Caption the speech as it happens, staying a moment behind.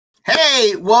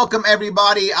Hey, welcome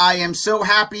everybody. I am so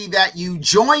happy that you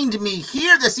joined me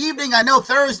here this evening. I know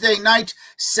Thursday night,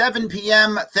 7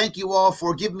 p.m. Thank you all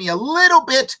for giving me a little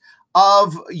bit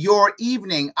of your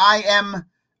evening. I am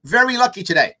very lucky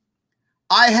today.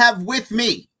 I have with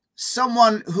me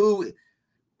someone who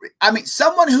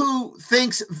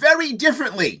thinks very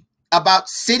differently about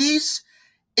cities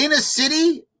in a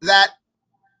city that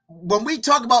when we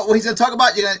talk about what he's going to talk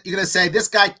about, you're going to say, this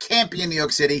guy can't be in New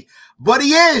York City, but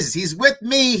he is. He's with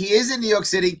me. He is in New York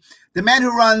City. The man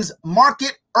who runs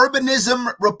Market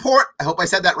Urbanism Report. I hope I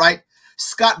said that right.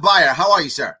 Scott Beyer. How are you,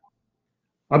 sir?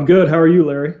 I'm good. How are you,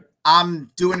 Larry?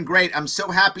 I'm doing great. I'm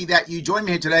so happy that you joined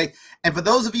me here today. And for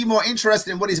those of you more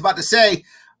interested in what he's about to say,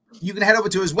 you can head over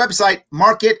to his website,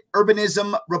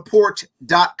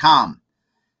 marketurbanismreport.com.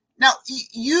 Now,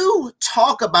 you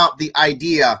talk about the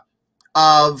idea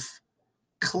of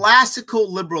classical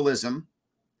liberalism,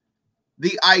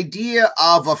 the idea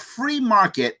of a free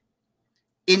market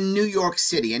in New York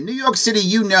City. And New York City,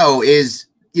 is,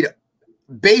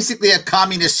 basically a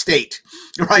communist state,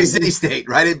 right? City-state,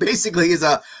 right? It basically is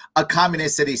a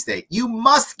communist city-state. You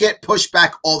must get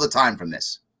pushback all the time from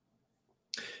this.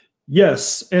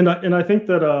 Yes, and I think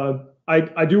that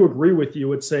I do agree with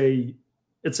you. It's a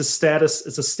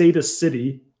statist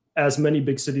city, as many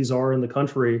big cities are in the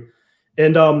country.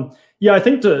 And yeah, I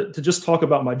think to just talk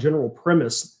about my general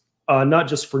premise, not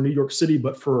just for New York City,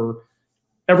 but for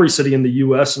every city in the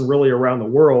U.S. and really around the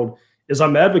world, is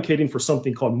I'm advocating for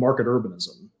something called market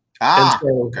urbanism.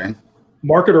 Okay.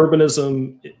 Market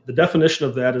urbanism, the definition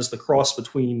of that is the cross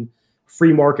between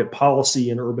free market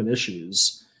policy and urban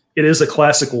issues. It is a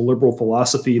classical liberal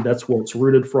philosophy. That's where it's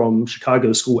rooted from,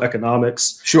 Chicago School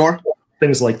economics. Sure.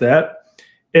 Things like that.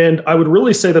 And I would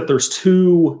really say that there's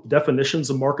two definitions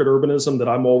of market urbanism that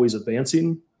I'm always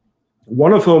advancing.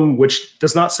 One of them, which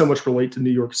does not so much relate to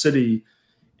New York City,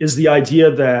 is the idea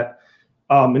that,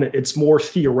 and it's more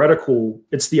theoretical,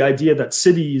 it's the idea that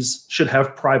cities should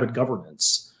have private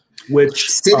governance. Which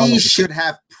cities should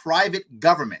have private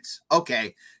governments.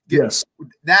 Okay. Yes.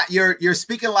 That you're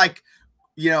speaking like,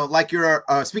 like you're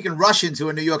speaking Russian to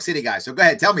a New York City guy. So go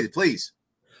ahead, tell me, please.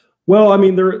 Well, I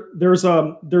mean, there's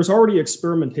already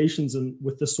experimentations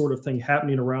with this sort of thing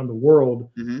happening around the world.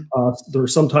 They're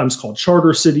sometimes called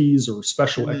charter cities or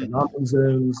special economic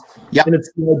zones. Yep. And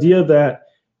it's the idea that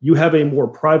you have a more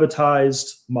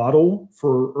privatized model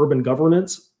for urban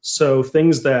governance. So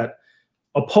things that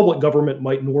a public government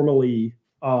might normally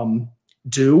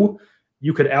do,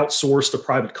 you could outsource to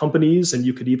private companies, and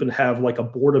you could even have like a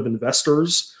board of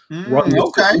investors run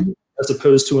as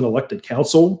opposed to an elected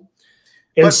council.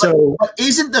 And but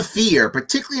isn't the fear,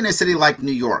 particularly in a city like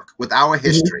New York, with our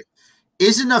history,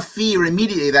 isn't a fear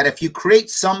immediately that if you create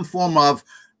some form of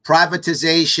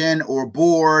privatization or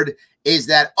board, is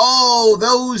that, oh,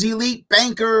 those elite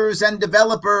bankers and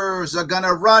developers are going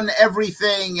to run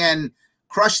everything and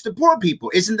crush the poor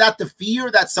people? Isn't that the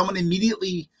fear that someone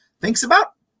immediately thinks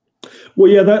about?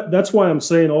 Well, yeah, that's why I'm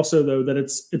saying also, though, that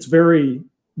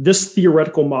this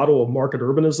theoretical model of market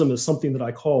urbanism is something that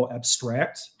I call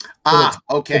abstract.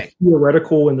 Okay.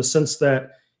 Theoretical in the sense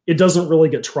that it doesn't really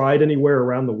get tried anywhere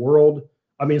around the world.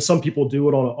 I mean, some people do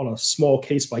it on a small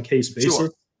case-by-case basis, sure,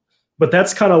 but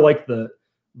that's kind of like the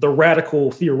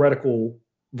radical theoretical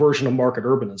version of market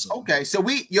urbanism. Okay, so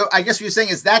I guess what you're saying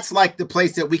is that's like the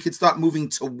place that we could start moving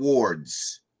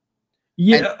towards.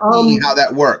 Yeah, and see how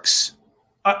that works.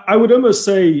 I would almost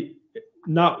say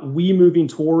not we moving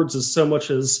towards as so much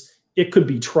as it could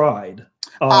be tried.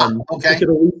 Okay. It could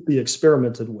at least be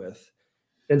experimented with.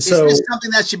 And so, is this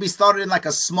something that should be started in like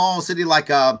a small city, like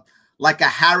a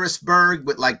Harrisburg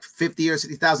with like 50 or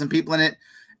 60,000 people in it,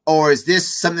 or is this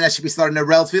something that should be started in a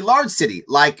relatively large city,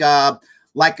 like a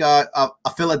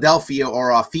Philadelphia or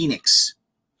a Phoenix?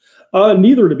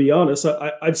 Neither, to be honest.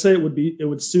 I'd say it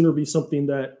would sooner be something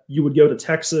that you would go to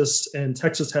Texas, and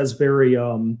Texas has very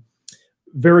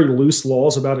loose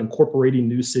laws about incorporating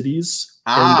new cities.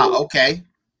 Okay.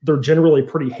 They're generally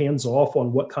pretty hands-off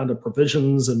on what kind of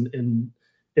provisions and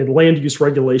land use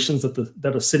regulations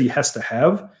that a city has to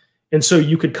have. And so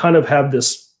you could kind of have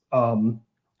this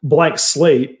blank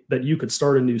slate that you could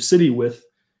start a new city with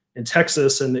in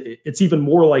Texas. And it's even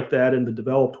more like that in the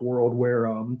developed world, where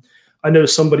I know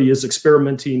somebody is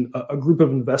experimenting, a group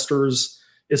of investors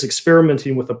is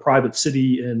experimenting with a private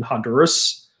city in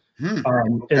Honduras. And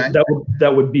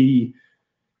that would be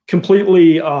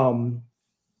completely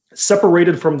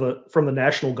separated from the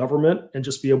national government and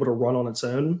just be able to run on its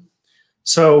own.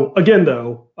 So again,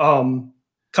 though, kind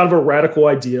of a radical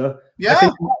idea.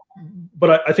 Yeah.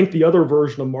 I think the other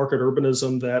version of market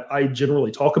urbanism that I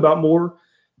generally talk about more,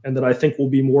 and that I think will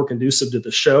be more conducive to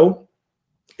the show,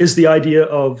 is the idea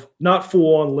of not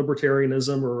full-on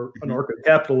libertarianism or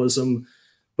anarcho-capitalism,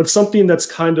 but something that's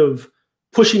kind of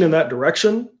pushing in that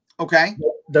direction. Okay.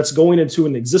 That's going into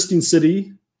an existing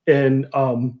city and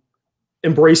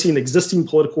embracing existing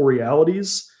political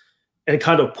realities and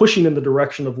kind of pushing in the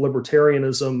direction of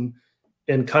libertarianism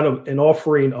and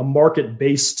offering a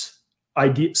market-based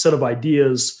set of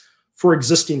ideas for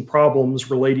existing problems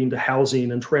relating to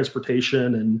housing and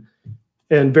transportation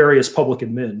and various public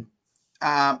admin.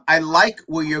 I like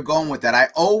where you're going with that. I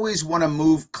always want to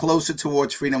move closer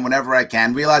towards freedom whenever I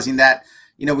can, realizing that,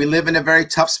 you know, we live in a very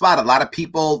tough spot. A lot of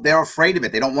people, they're afraid of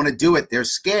it. They don't want to do it. They're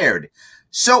scared.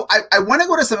 So I want to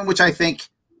go to something which I think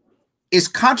is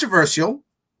controversial.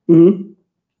 But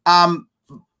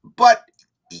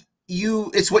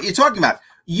it's what you're talking about.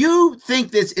 You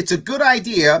think that it's a good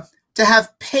idea to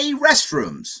have pay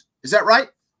restrooms. Is that right?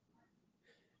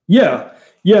 Yeah.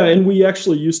 Yeah. And we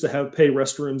actually used to have pay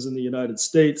restrooms in the United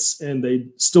States, and they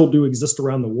still do exist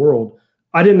around the world.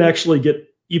 I didn't actually get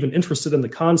even interested in the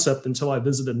concept until I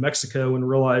visited Mexico and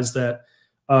realized that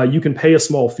you can pay a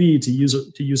small fee to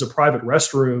use a private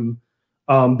restroom.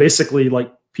 Basically,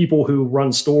 like, people who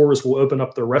run stores will open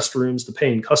up their restrooms to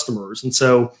paying customers. And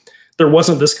so there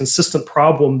wasn't this consistent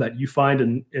problem that you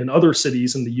find in other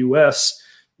cities in the US,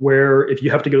 where if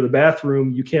you have to go to the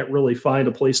bathroom, you can't really find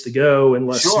a place to go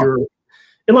unless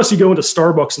you go into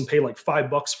Starbucks and pay like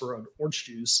 $5 for an orange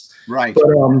juice. Right.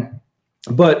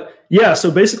 But yeah,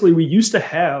 so basically we used to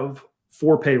have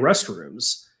for-pay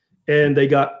restrooms, and they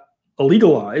got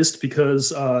illegalized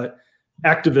because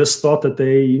activists thought that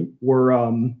they were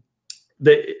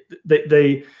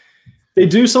they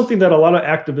do something that a lot of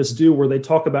activists do, where they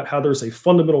talk about how there's a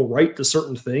fundamental right to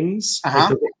certain things, like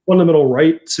the fundamental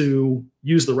right to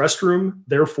use the restroom.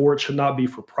 Therefore, it should not be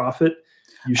for profit.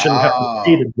 You shouldn't have to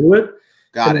pay to do it.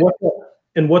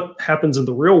 And what happens in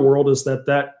the real world is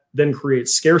that then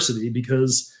creates scarcity,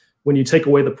 because when you take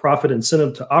away the profit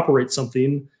incentive to operate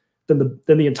something, then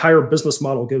the entire business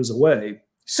model goes away.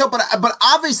 So, but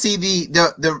obviously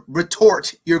the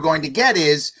retort you're going to get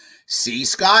is, see,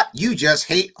 Scott, you just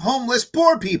hate homeless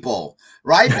poor people,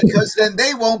 right? Because then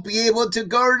they won't be able to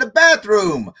go to the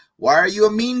bathroom. Why are you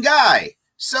a mean guy?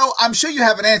 So I'm sure you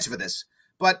have an answer for this.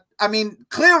 But, I mean,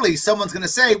 clearly someone's going to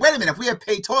say, wait a minute, if we have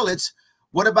paid toilets,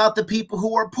 what about the people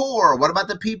who are poor? What about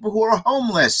the people who are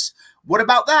homeless? What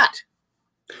about that?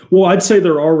 Well, I'd say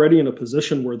they're already in a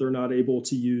position where they're not able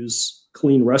to use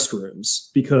clean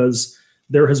restrooms, because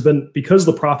because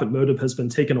the profit motive has been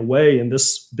taken away and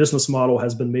this business model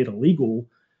has been made illegal.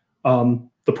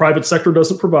 The private sector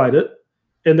doesn't provide it.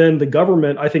 And then the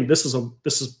government, I think this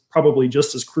is probably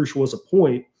just as crucial as a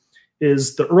point,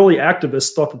 is the early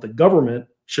activists thought that the government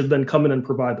should then come in and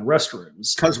provide the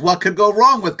restrooms. Because what could go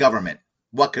wrong with government?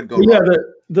 What could go wrong? Yeah,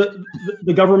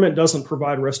 the government doesn't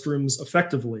provide restrooms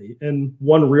effectively. And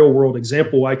one real world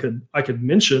example I could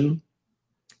mention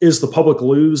is the public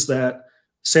loos that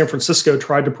San Francisco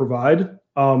tried to provide,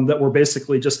 that were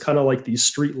basically just kind of like these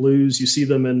street loos. You see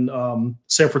them in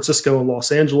San Francisco and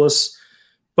Los Angeles,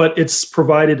 but it's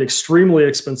provided extremely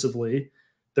expensively.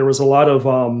 There was a lot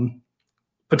of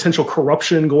potential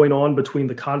corruption going on between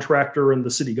the contractor and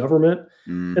the city government.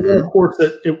 And then, of course,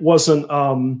 it wasn't,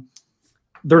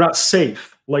 they're not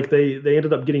safe. Like they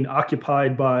ended up getting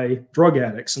occupied by drug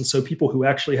addicts. And so people who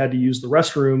actually had to use the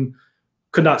restroom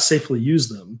could not safely use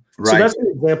them. Right. So that's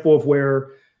an example of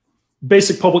where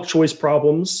basic public choice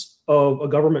problems of a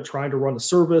government trying to run a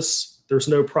service, there's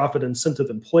no profit incentive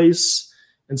in place.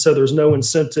 And so there's no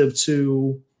incentive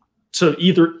to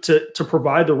either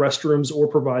provide the restrooms or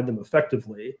provide them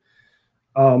effectively.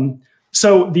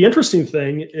 So the interesting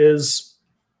thing is,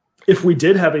 if we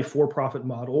did have a for-profit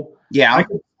model,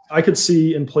 I could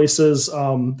see in places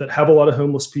that have a lot of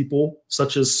homeless people,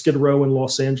 such as Skid Row in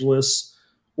Los Angeles,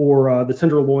 or the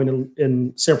Tenderloin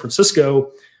in San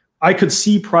Francisco, I could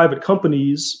see private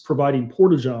companies providing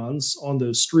porta-johns on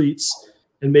those streets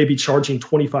and maybe charging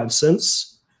 25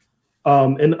 cents.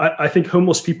 And I think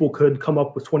homeless people could come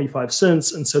up with 25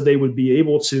 cents, and so they would be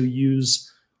able to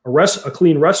use a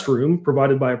clean restroom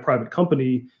provided by a private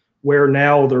company, where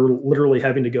now they're literally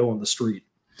having to go on the street.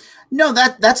 No,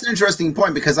 that's an interesting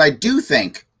point, because I do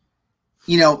think,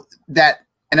 that,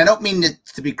 and I don't mean it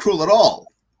to be cruel at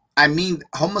all. I mean,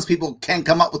 homeless people can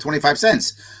come up with 25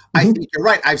 cents. I think you're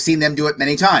right. I've seen them do it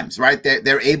many times, right?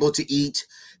 They're able to eat.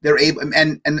 They're able,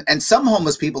 and some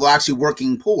homeless people are actually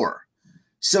working poor.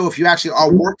 So if you actually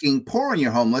are working poor and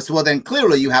you're homeless, well, then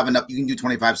clearly you have enough. You can do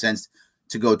 25 cents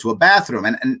to go to a bathroom.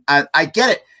 And I get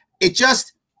it. It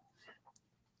just,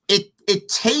 it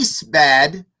tastes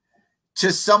bad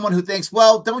to someone who thinks,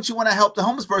 well, don't you want to help the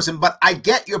homeless person? But I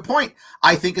get your point.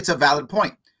 I think it's a valid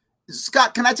point.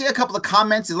 Scott, can I take a couple of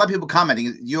comments? There's a lot of people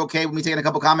commenting. You okay with me taking a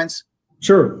couple of comments?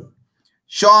 Sure.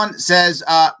 Sean says,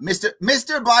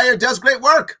 Mr. Beyer does great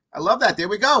work. I love that. There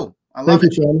we go. I love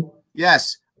it. Thank you, Sean.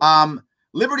 Yes.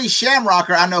 Liberty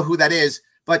Shamrocker, I don't know who that is,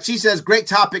 but she says, great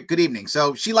topic, good evening.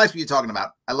 So she likes what you're talking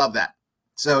about. I love that.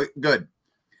 So good.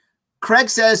 Craig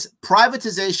says,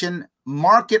 privatization,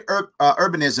 market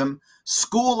urbanism,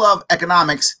 school of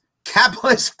economics,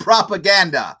 capitalist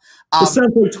propaganda. This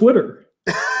sounds like Twitter.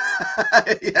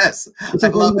 Yes, I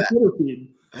love that.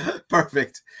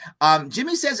 Perfect.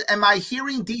 Jimmy says, am I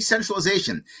hearing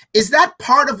decentralization? Is that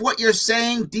part of what you're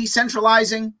saying,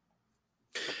 decentralizing?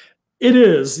 It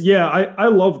is. Yeah, I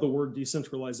love the word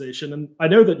decentralization. And I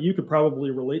know that you could probably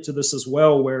relate to this as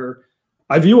well, where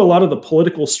I view a lot of the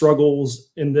political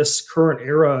struggles in this current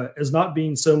era as not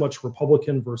being so much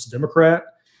Republican versus Democrat.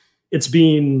 It's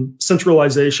being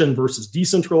centralization versus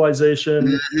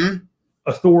decentralization,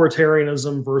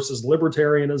 authoritarianism versus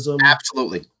libertarianism.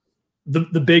 Absolutely.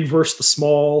 The big versus the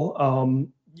small,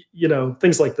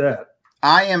 things like that.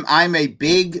 I'm a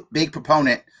big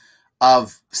proponent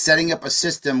of setting up a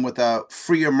system with a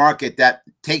freer market that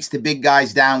takes the big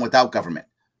guys down without government.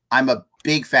 I'm a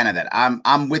big fan of that.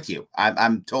 I'm with you.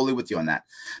 I'm totally with you on that.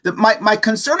 My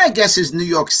concern, I guess, is New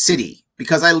York City,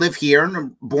 because I live here and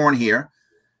I'm born here.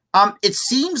 It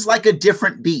seems like a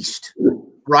different beast,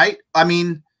 right? I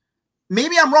mean,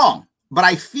 maybe I'm wrong, but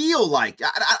I feel like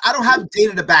I don't have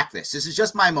data to back this. This is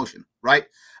just my emotion, right?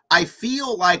 I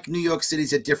feel like New York City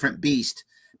is a different beast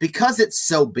because it's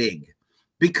so big,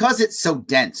 because it's so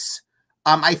dense.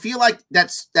 I feel like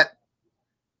that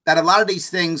a lot of these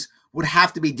things would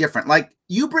have to be different. Like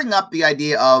you bring up the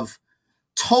idea of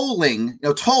tolling,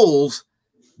 tolls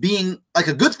being like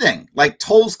a good thing. Like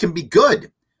tolls can be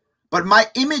good. But my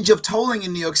image of tolling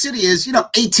in New York City is,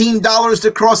 $18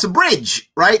 to cross a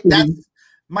bridge, right? That's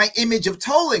my image of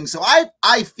tolling. So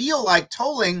I feel like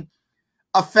tolling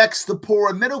affects the poor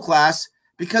and middle class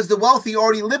because the wealthy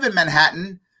already live in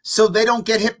Manhattan, so they don't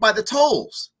get hit by the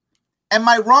tolls. Am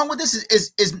I wrong with this?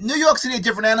 Is New York City a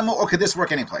different animal, or could this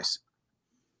work anyplace?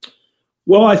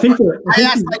 Well, I think I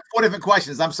asked like 4 different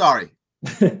questions. I'm sorry.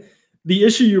 The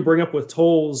issue you bring up with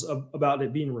tolls about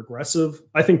it being regressive,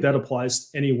 I think that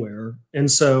applies anywhere. And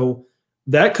so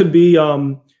that could be,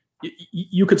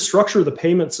 you could structure the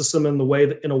payment system in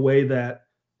a way that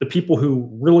the people who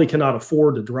really cannot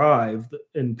afford to drive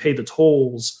and pay the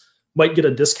tolls might get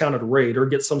a discounted rate or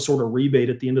get some sort of rebate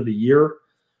at the end of the year.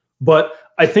 But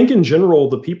I think in general,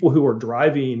 the people who are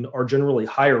driving are generally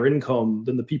higher income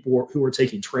than the people who are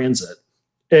taking transit.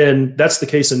 And that's the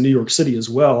case in New York City as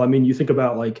well. I mean, you think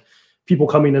about like people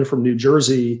coming in from New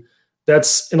Jersey,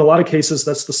 that's in a lot of cases,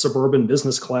 that's the suburban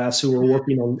business class who are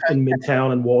working in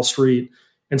Midtown and Wall Street.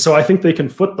 And so I think they can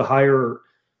foot the higher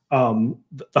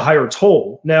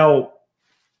toll. Now,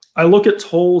 I look at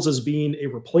tolls as being a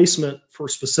replacement for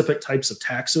specific types of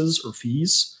taxes or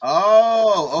fees.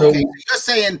 Oh, okay. So you're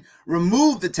saying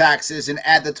remove the taxes and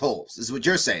add the tolls, is what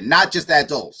you're saying, not just add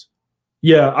tolls.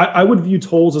 Yeah, I would view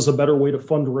tolls as a better way to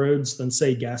fund roads than,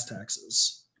 say, gas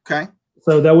taxes. Okay.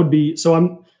 So that would be, so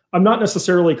I'm not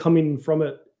necessarily coming from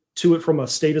it from a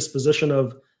statist position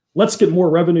of let's get more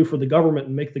revenue for the government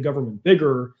and make the government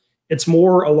bigger. It's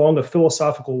more along a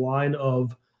philosophical line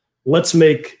of let's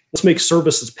make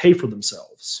services pay for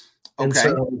themselves. Okay. And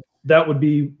so that would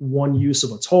be one use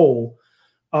of a toll.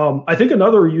 I think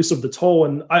another use of the toll,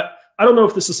 and I don't know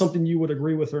if this is something you would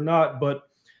agree with or not, but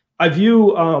I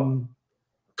view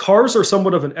cars are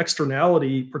somewhat of an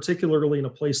externality, particularly in a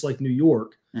place like New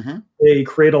York. Mm-hmm. They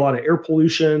create a lot of air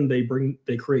pollution.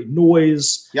 They create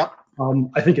noise. Yep.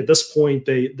 I think at this point,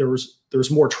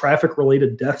 there's more traffic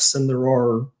related deaths than there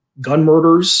are gun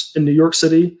murders in New York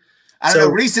City. I don't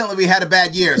know. Recently, we had a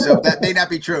bad year, so that may not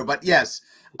be true. But yes,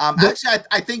 actually,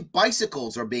 I think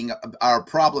bicycles are a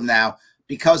problem now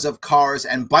because of cars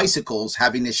and bicycles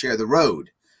having to share the road.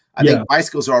 I think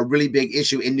bicycles are a really big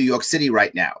issue in New York City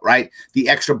right now, right? The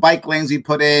extra bike lanes we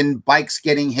put in, bikes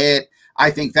getting hit. I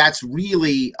think that's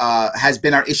really has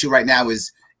been our issue right now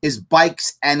is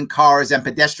bikes and cars and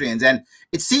pedestrians. And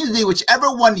it seems to me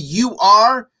whichever one you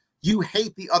are, you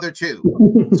hate the other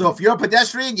two. So if you're a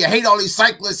pedestrian, you hate all these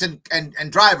cyclists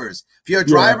and drivers. If you're a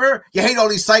driver, you hate all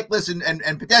these cyclists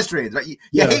and pedestrians, right?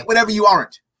 You hate whatever you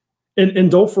aren't.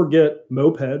 And don't forget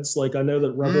mopeds. Like I know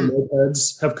that rebel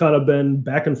mopeds have kind of been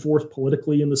back and forth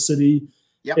politically in the city,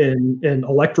 and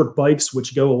electric bikes,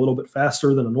 which go a little bit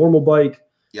faster than a normal bike.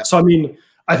 Yep. So, I mean,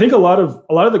 I think a lot of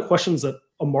the questions that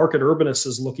a market urbanist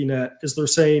is looking at is they're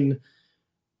saying,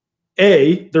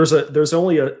 there's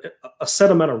only a set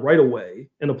amount of right of way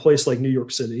in a place like New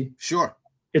York City. Sure.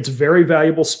 It's very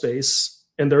valuable space.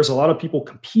 and there's a lot of people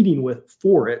competing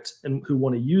for it and who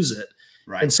want to use it.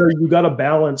 Right. And so you got to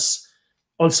balance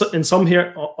on some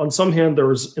hand,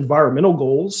 there's environmental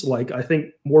goals. Like, I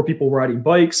think more people riding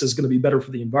bikes is going to be better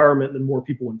for the environment than more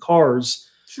people in cars.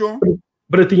 Sure.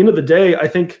 But at the end of the day, I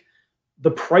think the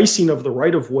pricing of the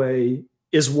right-of-way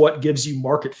is what gives you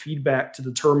market feedback to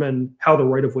determine how the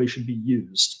right-of-way should be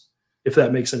used, if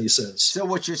that makes any sense. So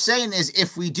what you're saying is,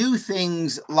 if we do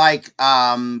things like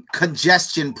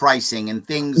congestion pricing and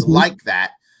things like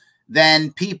that,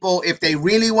 then people, if they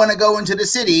really want to go into the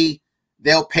city,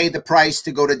 they'll pay the price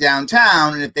to go to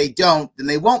downtown. And if they don't, then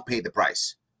they won't pay the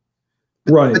price.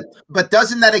 Right. But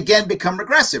doesn't that again become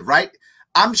regressive, right?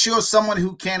 I'm sure someone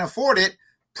who can't afford it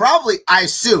probably, I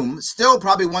assume, still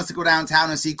probably wants to go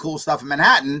downtown and see cool stuff in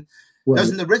Manhattan. Right.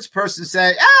 Doesn't the rich person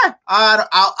say,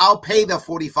 I'll pay the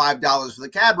 $45 for the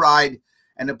cab ride?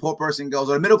 And the poor person goes,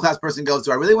 or the middle class person goes,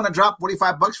 do I really want to drop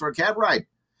 $45 for a cab ride?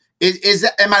 Is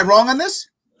that, am I wrong on this?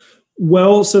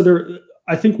 Well, so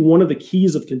I think one of the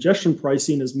keys of congestion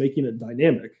pricing is making it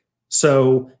dynamic.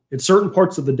 So in certain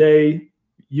parts of the day,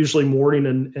 usually morning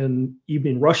and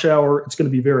evening rush hour, it's going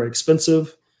to be very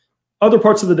expensive. Other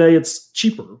parts of the day, it's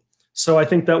cheaper. So I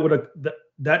think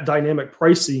that dynamic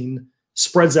pricing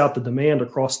spreads out the demand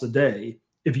across the day.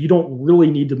 If you don't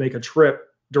really need to make a trip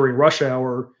during rush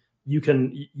hour,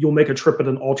 you'll make a trip at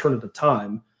an alternative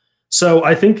time. So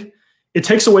I think it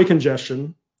takes away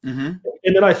congestion. Mm-hmm.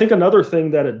 And then I think another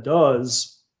thing that it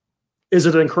does is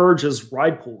it encourages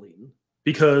ride pooling,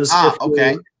 because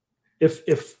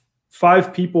if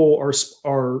 5 people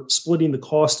are splitting the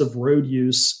cost of road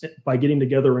use by getting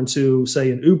together into,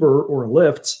 say, an Uber or a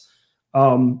Lyft,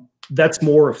 that's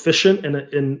more efficient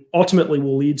and ultimately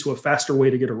will lead to a faster way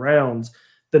to get around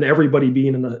than everybody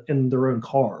being in their own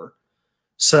car.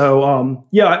 So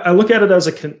I look at it as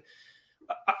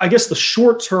I guess the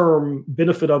short-term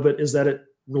benefit of it is that it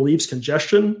relieves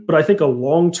congestion, but I think a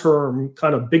long-term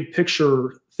kind of big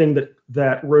picture thing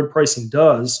that road pricing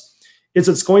does is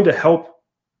it's going to help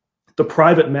the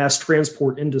private mass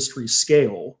transport industry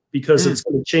scale, because it's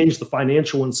going to change the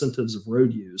financial incentives of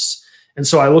road use. And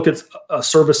so I look at a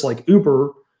service like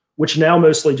Uber, which now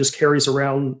mostly just carries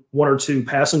around 1 or 2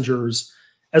 passengers,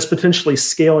 as potentially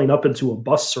scaling up into a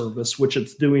bus service, which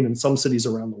it's doing in some cities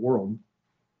around the world.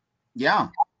 Yeah.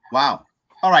 Wow.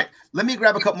 All right. Let me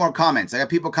grab a couple more comments. I got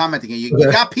people commenting.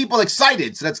 You got people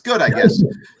excited, so that's good, I guess.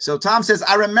 So Tom says,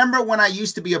 I remember when I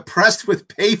used to be oppressed with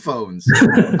payphones.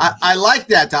 I like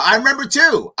that, Tom. I remember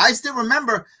too. I still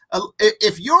remember,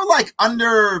 if you're like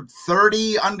under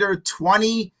 30, under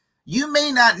 20, you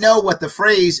may not know what the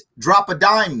phrase drop a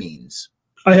dime means.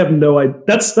 I have no idea.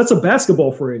 That's a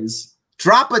basketball phrase.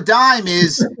 Drop a dime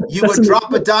is you would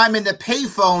drop a dime in the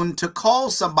payphone to call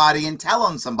somebody and tell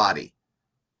on somebody.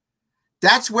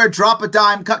 That's where drop a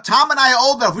dime. Tom and I are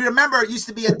old enough. We remember it used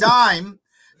to be a dime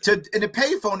in a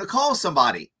payphone to call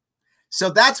somebody.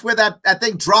 So that's where that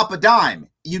thing, drop a dime.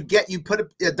 You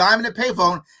put a dime in a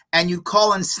payphone and you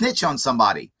call and snitch on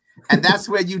somebody. And that's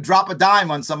where you drop a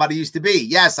dime on somebody used to be.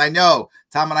 Yes, I know.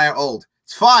 Tom and I are old.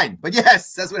 It's fine. But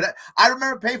yes, that's what I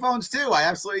remember payphones too. I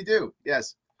absolutely do.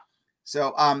 Yes.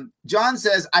 So John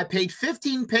says, I paid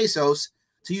 15 pesos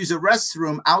to use a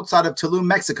restroom outside of Tulum,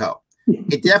 Mexico.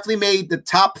 It definitely made the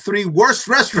top 3 worst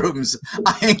restrooms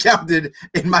I encountered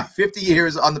in my 50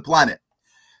 years on the planet.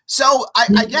 So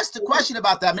I guess the question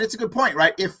about that, I mean, it's a good point,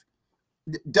 right?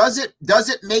 Does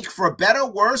it make for better,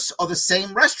 worse, or the same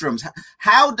restrooms?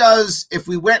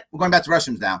 We're going back to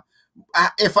restrooms now.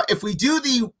 If we do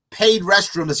the paid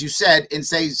restrooms, as you said, in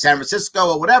say San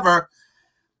Francisco or whatever,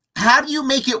 how do you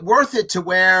make it worth it to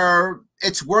where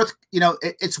it's worth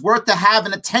to have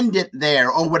an attendant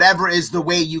there, or whatever is the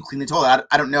way you clean the toilet?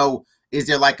 I don't know. Is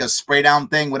there like a spray down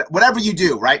thing? Whatever you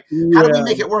do, right? How do we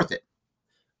make it worth it?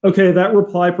 Okay, that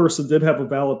reply person did have a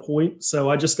valid point.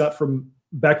 So I just got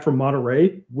back from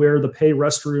Monterey, where the pay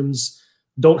restrooms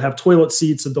don't have toilet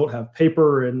seats and don't have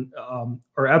paper and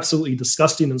are absolutely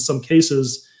disgusting in some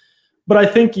cases. But I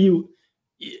think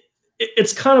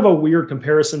it's kind of a weird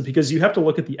comparison, because you have to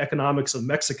look at the economics of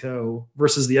Mexico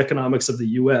versus the economics of the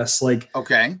US. Like,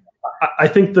 okay, I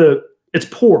think it's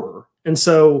poorer. And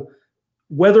so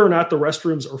whether or not the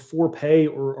restrooms are for pay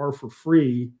or are for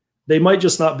free, they might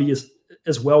just not be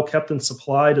as well kept and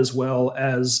supplied as well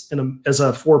as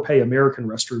a for pay American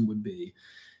restroom would be.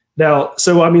 Now,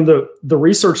 so I mean, the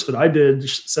research that I did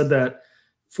said that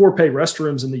for pay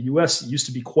restrooms in the US used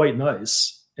to be quite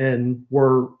nice and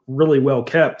were really well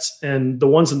kept. And the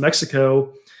ones in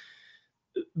Mexico,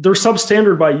 they're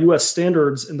substandard by US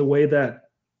standards, in the way that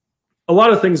a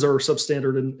lot of things are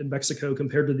substandard in Mexico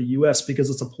compared to the US, because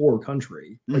it's a poor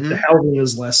country. Like the housing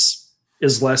is less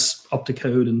is less up to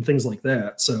code and things like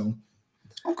that. So,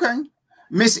 okay.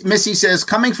 Missy says,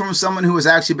 coming from someone who has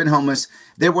actually been homeless,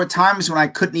 there were times when I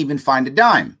couldn't even find a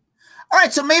dime. All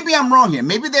right, so maybe I'm wrong here.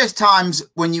 Maybe there's times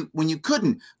when you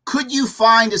couldn't. Could you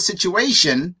find a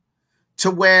situation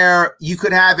to where you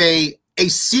could have a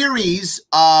series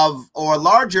of, or a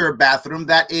larger bathroom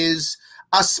that is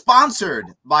sponsored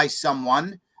by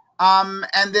someone,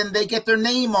 and then they get their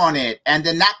name on it, and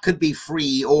then that could be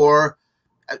free, or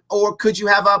could you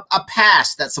have a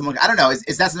pass that someone, I don't know,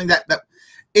 is that something that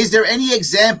is there any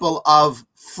example of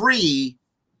free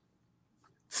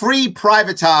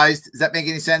privatized, does that make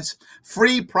any sense?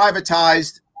 Free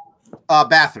privatized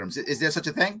bathrooms. Is there such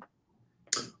a thing?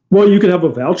 Well, you could have a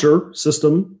voucher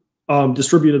system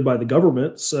distributed by the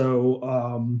government.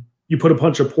 So you put a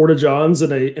bunch of porta-johns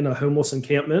in a homeless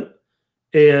encampment,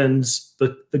 and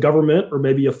the government or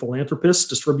maybe a philanthropist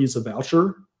distributes a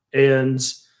voucher, and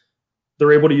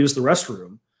they're able to use the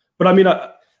restroom. But I mean,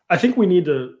 I think we need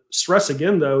to stress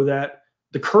again, though, that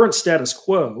the current status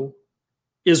quo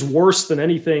is worse than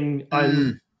anything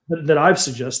that I've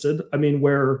suggested. I mean,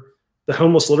 where the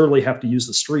homeless literally have to use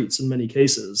the streets in many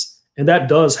cases. And that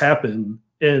does happen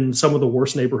in some of the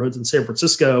worst neighborhoods in San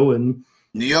Francisco and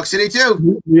New York City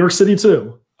too. New York City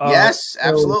too. Yes,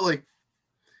 absolutely.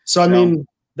 So I mean,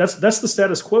 that's the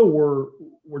status quo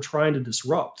we're trying to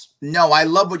disrupt. No, I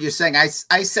love what you're saying. I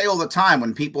say all the time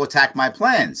when people attack my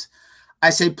plans, I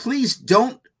say, please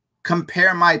don't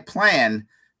compare my plan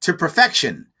to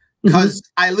perfection, because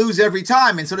I lose every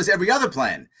time, and so does every other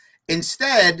plan.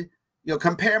 Instead,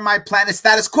 compare my plan to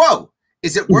status quo.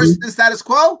 Is it worse than status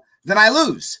quo? Then I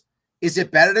lose. Is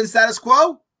it better than status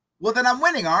quo? Well, then I'm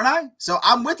winning, aren't I? So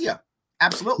I'm with you.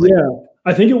 Absolutely. Yeah,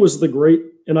 I think it was the great,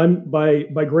 and I'm by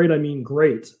great I mean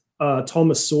great,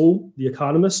 Thomas Sowell, the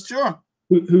economist, sure,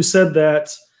 who said that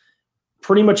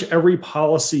pretty much every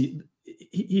policy,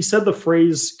 he said the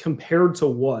phrase "compared to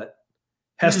what"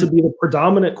 has to be the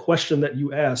predominant question that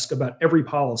you ask about every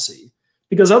policy,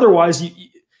 because otherwise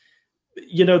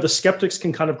the skeptics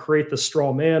can kind of create the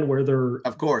straw man where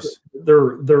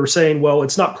they're saying, well,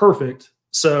 it's not perfect,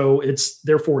 so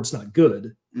therefore it's not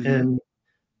good. And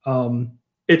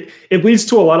it leads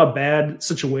to a lot of bad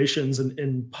situations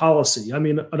in policy. I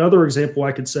mean, another example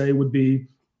I could say would be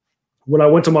when I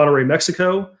went to Monterrey,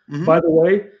 Mexico, by the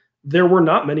way, there were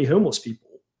not many homeless people.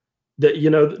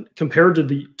 That, compared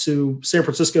to San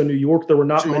Francisco, New York, there were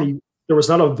not many, there was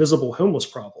not a visible homeless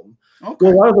problem. Okay.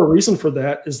 Well, a lot of the reason for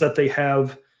that is that they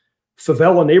have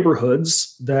favela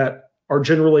neighborhoods that are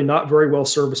generally not very well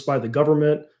serviced by the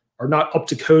government, are not up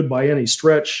to code by any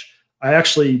stretch. I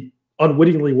actually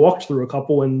unwittingly walked through a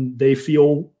couple, and they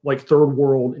feel like third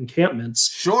world encampments.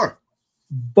 Sure.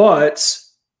 But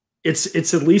it's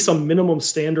at least a minimum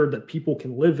standard that people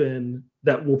can live in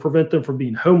that will prevent them from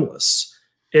being homeless.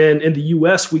 And in the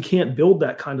US, we can't build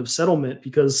that kind of settlement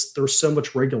because there's so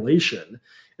much regulation.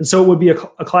 And so it would be a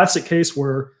classic case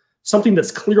where something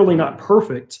that's clearly not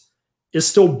perfect is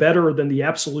still better than the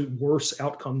absolute worst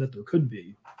outcome that there could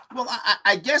be. Well,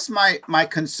 I guess my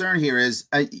concern here is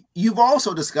you've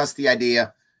also discussed the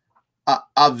idea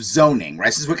of zoning,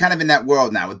 right? Since we're kind of in that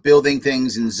world now with building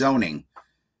things and zoning,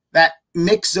 that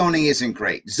mixed zoning isn't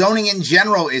great. Zoning in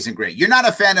general isn't great. You're not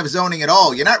a fan of zoning at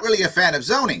all. You're not really a fan of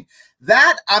zoning.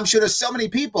 That, I'm sure there's so many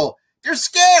people, they're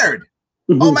scared.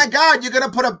 Oh my God, you're going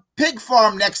to put a pig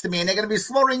farm next to me and they're going to be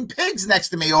slaughtering pigs next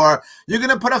to me. Or you're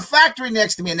going to put a factory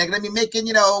next to me and they're going to be making,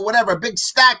 whatever, a big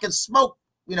stack of smoke,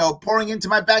 pouring into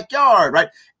my backyard, right?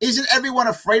 Isn't everyone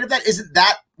afraid of that? Isn't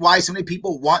that why so many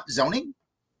people want zoning?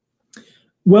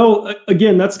 Well,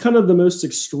 again, that's kind of the most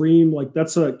extreme, like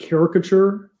that's a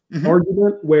caricature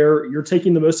argument where you're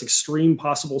taking the most extreme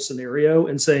possible scenario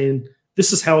and saying,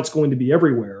 this is how it's going to be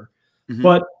everywhere.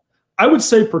 But I would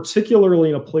say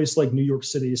particularly in a place like New York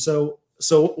City. So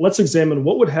let's examine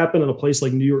what would happen in a place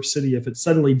like New York City if it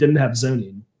suddenly didn't have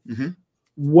zoning.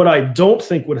 What I don't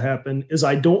think would happen is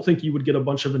I don't think you would get a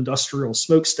bunch of industrial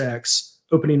smokestacks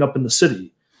opening up in the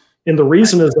city. And the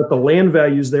reason is that the land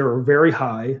values there are very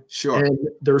high. Sure. And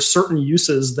there are certain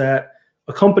uses that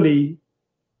accompany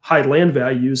high land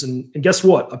values. And guess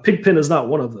what? A pig pen is not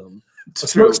one of them. A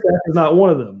smokestack is not one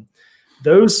of them.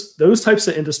 Those types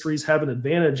of industries have an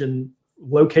advantage in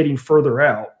locating further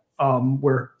out,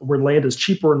 where land is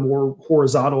cheaper and more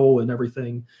horizontal and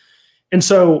everything. And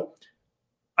so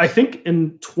I think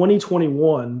in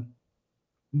 2021,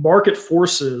 market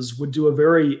forces would do a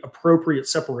very appropriate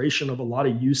separation of a lot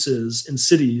of uses in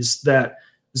cities that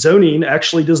zoning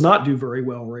actually does not do very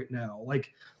well right now.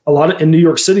 Like in New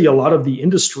York City, a lot of the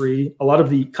industry, a lot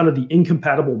of the kind of the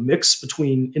incompatible mix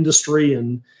between industry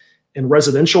and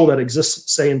residential that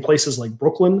exists, say, in places like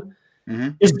Brooklyn,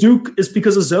 is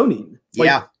because of zoning. Like,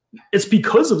 yeah. It's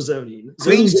because of zoning.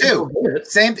 Queens too.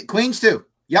 Same Queens too.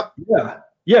 Yep. Yeah.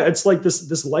 Yeah. It's like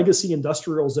this legacy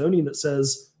industrial zoning that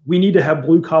says we need to have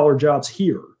blue collar jobs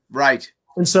here. Right.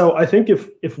 And so I think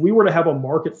if we were to have a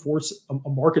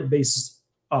market-based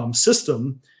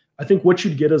system, I think what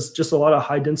you'd get is just a lot of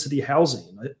high density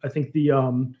housing. I think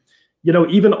the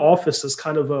even office is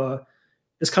kind of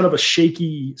a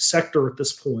shaky sector at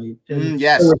this point. And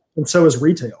yes. And so is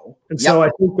retail. And so I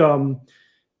think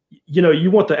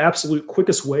you want the absolute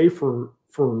quickest way for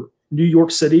New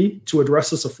York City to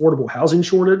address this affordable housing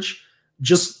shortage,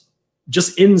 just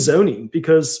in zoning,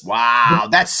 because wow,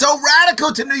 that's so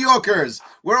radical to New Yorkers.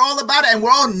 We're all about it, and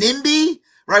we're all NIMBY,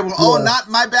 right? We're all not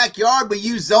in my backyard. We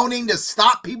use zoning to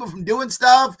stop people from doing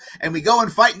stuff, and we go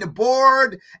and fight in the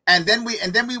board, and then we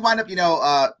wind up,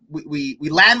 we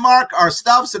landmark our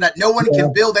stuff so that no one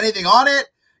can build anything on it.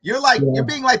 You're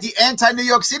being like the anti-New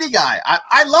York City guy.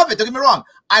 I love it. Don't get me wrong.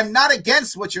 I'm not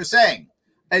against what you're saying.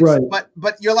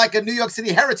 But you're like a New York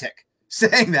City heretic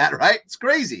saying that, right? It's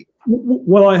crazy.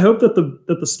 Well, I hope that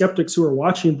the skeptics who are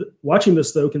watching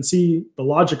this, though, can see the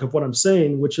logic of what I'm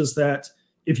saying, which is that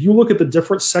if you look at the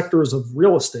different sectors of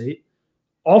real estate,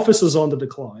 office is on the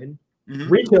decline,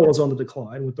 retail is on the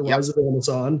decline with the rise of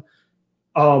Amazon.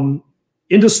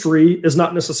 Industry is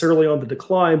not necessarily on the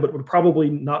decline, but would probably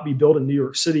not be built in New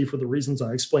York City for the reasons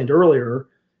I explained earlier.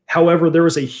 However, there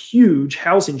is a huge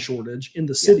housing shortage in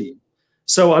the city.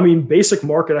 So, I mean, basic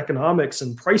market economics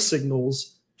and price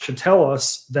signals should tell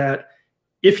us that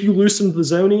if you loosen the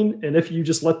zoning and if you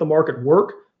just let the market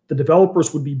work, the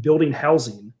developers would be building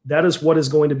housing. That is what is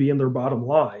going to be in their bottom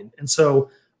line. And so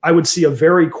I would see a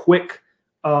very quick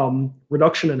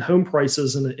reduction in home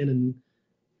prices and in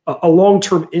a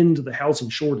long-term end to the housing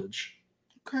shortage.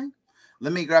 Okay.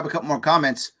 Let me grab a couple more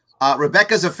comments.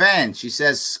 Rebecca's a fan. She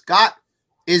says, Scott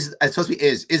is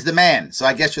the man. So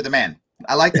I guess you're the man.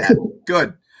 I like that.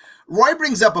 Good. Roy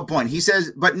brings up a point. He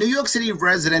says, but New York City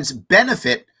residents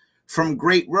benefit from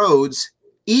great roads,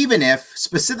 even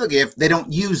specifically if they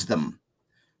don't use them.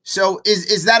 So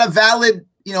is that a valid,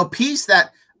 piece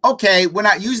that, okay, we're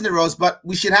not using the roads, but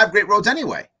we should have great roads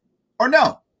anyway, or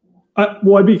no?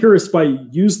 Well, I'd be curious, by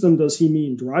use them, does he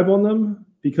mean drive on them?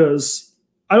 Because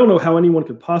I don't know how anyone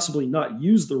could possibly not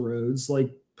use the roads.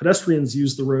 Like, pedestrians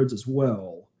use the roads as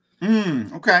well.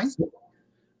 Okay.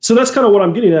 So that's kind of what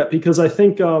I'm getting at, because I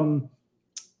think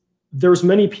there's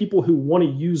many people who want to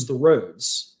use the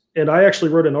roads. And I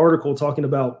actually wrote an article talking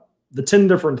about the 10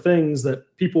 different things that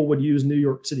people would use New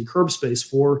York City curb space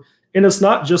for. And it's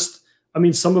not just,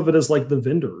 some of it is like the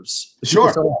vendors.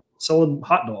 Selling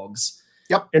hot dogs.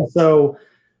 Yep. And so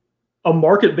a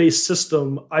market-based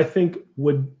system, I think,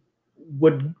 would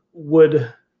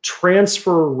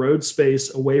transfer road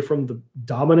space away from the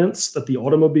dominance that the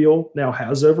automobile now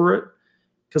has over it.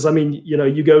 Because,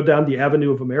 you go down the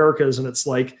Avenue of Americas and it's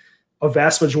like a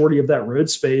vast majority of that road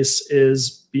space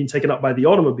is being taken up by the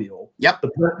automobile. Yep.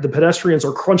 The pedestrians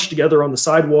are crunched together on the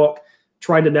sidewalk,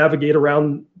 trying to navigate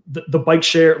around the bike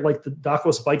share, like the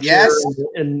dockless bike share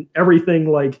and everything,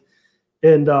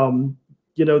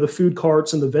 the food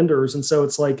carts and the vendors. And so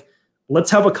it's like,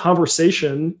 let's have a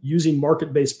conversation using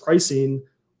market-based pricing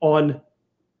on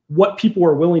what people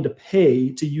are willing to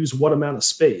pay to use what amount of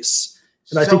space.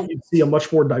 And I think you'd see a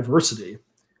much more diversity.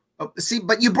 See,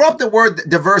 but you brought up the word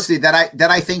diversity that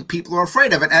I think people are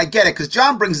afraid of. And I get it, because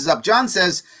John brings this up. John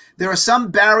says there are some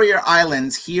barrier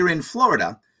islands here in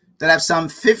Florida that have some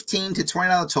 $15 to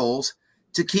 $20 tolls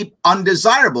to keep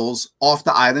undesirables off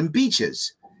the island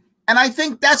beaches. And I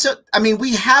think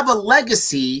we have a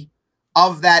legacy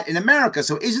of that in America.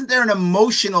 So isn't there an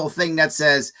emotional thing that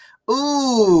says,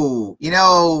 ooh,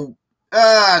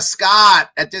 Scott,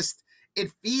 it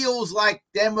feels like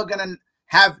then we're gonna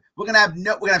have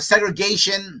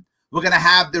segregation. We're gonna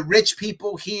have the rich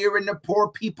people here and the poor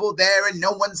people there, and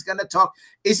no one's gonna talk.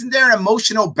 Isn't there an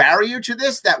emotional barrier to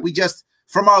this that we just,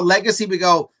 from our legacy, we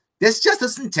go, this just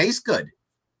doesn't taste good?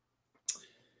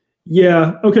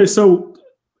 Yeah. Okay. So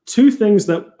two things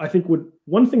that I think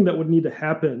one thing that would need to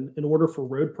happen in order for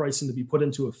road pricing to be put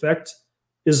into effect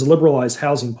is liberalized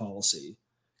housing policy.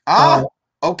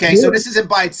 Okay. So this isn't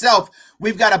by itself.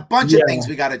 We've got a bunch of things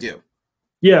we got to do.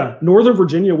 Yeah. Northern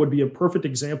Virginia would be a perfect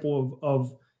example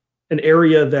of an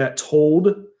area that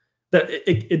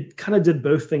it kind of did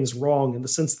both things wrong, in the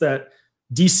sense that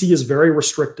DC is very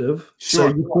restrictive. Sure.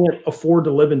 So you can't afford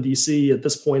to live in DC at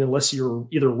this point unless you're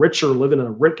either rich or live in a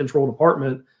rent-controlled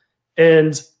apartment.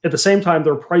 And at the same time,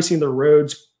 they're pricing their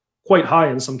roads quite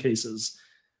high in some cases.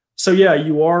 So yeah,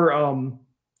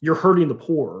 you're hurting the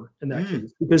poor in that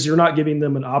case, because you're not giving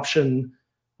them an option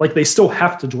like they still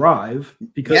have to drive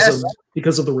Yes.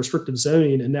 because of the restrictive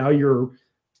zoning, and now you're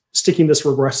sticking this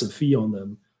regressive fee on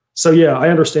them. So yeah, I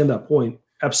understand that point.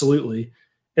 Absolutely.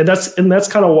 And that's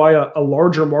kind of why a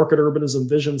larger market urbanism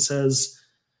vision says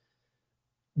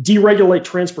deregulate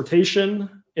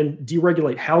transportation and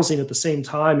deregulate housing at the same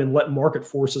time and let market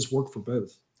forces work for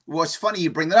both. Well, it's funny you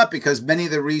bring that up because many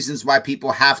of the reasons why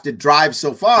people have to drive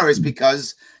so far is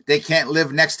because they can't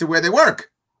live next to where they work.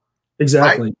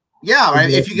 Exactly. Right? Yeah. Right.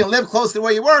 Exactly. If you can live close to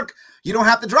where you work, you don't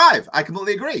have to drive. I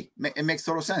completely agree. It makes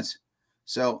total sense.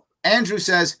 So Andrew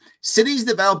says cities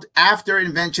developed after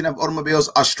invention of automobiles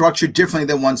are structured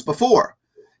differently than ones before.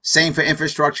 Same for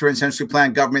infrastructure and centrally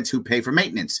planned governments who pay for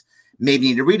maintenance. Maybe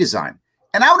need a redesign.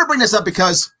 And I want to bring this up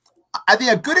because I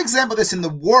think a good example of this in the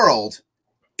world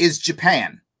is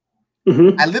Japan.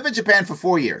 Mm-hmm. I lived in Japan for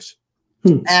 4 years.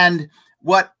 And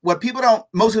what most people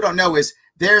don't know is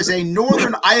there's a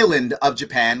northern island of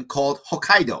Japan called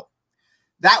Hokkaido.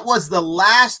 That was the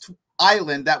last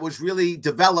island that was really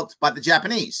developed by the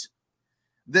Japanese.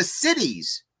 The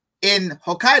cities in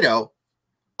Hokkaido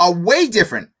are way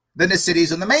different than the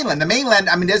cities on the mainland. The mainland,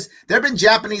 I mean, there have been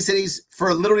Japanese cities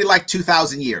for literally like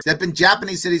 2,000 years. There have been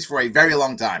Japanese cities for a very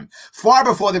long time, far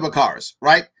before there were cars,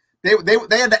 right? They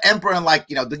had the emperor in like,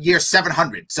 the year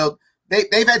 700. So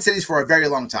they've had cities for a very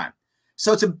long time.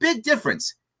 So it's a big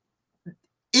difference.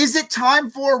 Is it time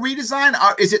for a redesign?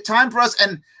 Or is it time for us?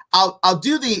 And I'll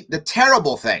do the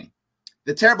terrible thing,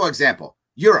 the terrible example.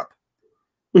 Europe.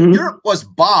 Mm-hmm. Europe was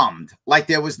bombed like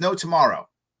there was no tomorrow.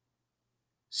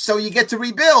 So you get to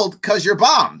rebuild because you're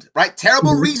bombed, right?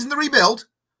 Terrible reason to rebuild,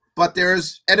 but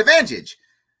there's an advantage.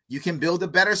 You can build a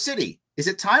better city. Is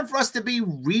it time for us to be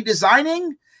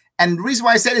redesigning? And the reason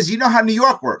why I said is, you know how New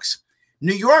York works.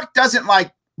 New York doesn't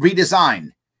like redesign.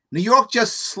 New York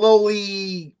just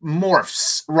slowly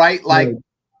morphs, right?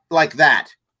 Like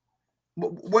that.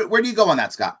 Where do you go on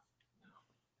that, Scott?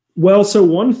 Well, so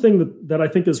one thing that I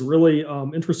think is really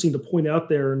interesting to point out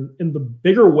there, and the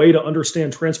bigger way to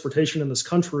understand transportation in this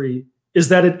country is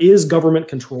that it is government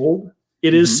controlled.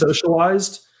 It is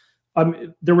socialized.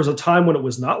 There was a time when it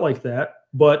was not like that,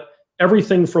 but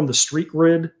everything from the street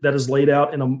grid that is laid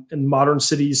out in modern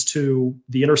cities to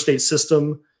the interstate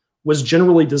system was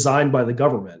generally designed by the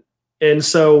government. And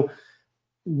so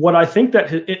what I think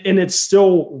and it's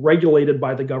still regulated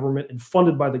by the government and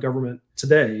funded by the government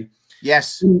today.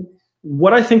 Yes.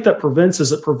 What I think that prevents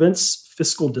is it prevents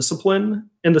fiscal discipline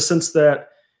in the sense that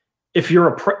if you're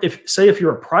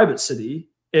a private city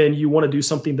and you want to do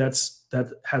something that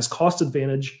has cost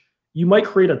advantage, you might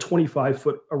create a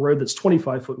road that's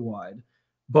 25 foot wide.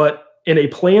 But in a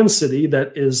planned city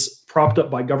that is propped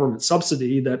up by government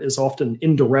subsidy, that is often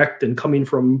indirect and coming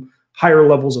from higher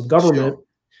levels of government, sure.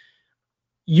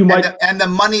 You might and the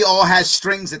money all has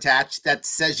strings attached that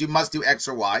says you must do X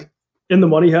or Y. And the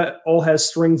money all has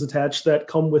strings attached that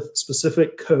come with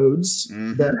specific codes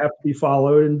that have to be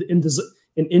followed and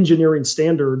in engineering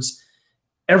standards.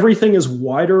 Everything is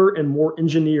wider and more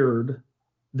engineered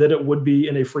than it would be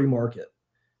in a free market.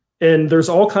 And there's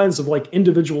all kinds of like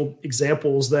individual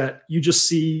examples that you just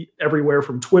see everywhere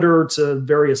from Twitter to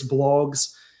various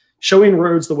blogs showing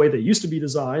roads the way they used to be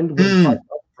designed when private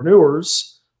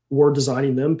entrepreneurs were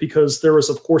designing them, because there was,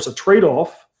 of course, a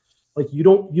trade-off. Like you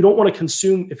don't want to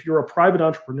consume, if you're a private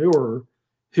entrepreneur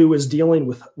who is dealing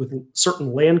with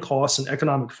certain land costs and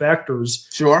economic factors.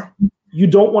 Sure. You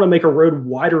don't want to make a road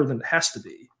wider than it has to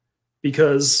be,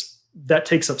 because that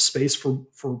takes up space for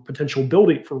potential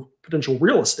building, for potential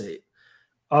real estate.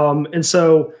 And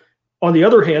so on the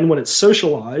other hand, when it's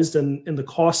socialized and the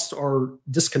costs are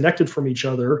disconnected from each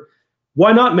other,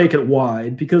 why not make it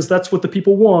wide? Because that's what the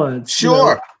people want.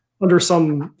 Sure. Under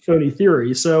some phony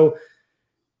theory. So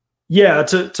yeah,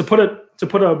 to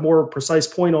put a more precise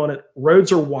point on it,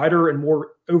 roads are wider and more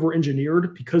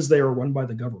over-engineered because they are run by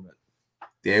the government.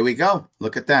 There we go.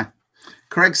 Look at that.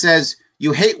 Craig says,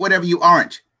 you hate whatever you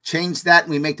aren't. Change that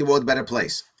and we make the world a better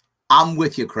place. I'm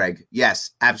with you, Craig.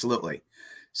 Yes, absolutely.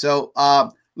 So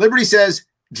Liberty says,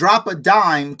 drop a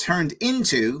dime turned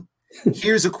into,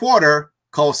 here's a quarter,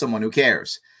 call someone who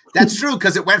cares. That's true,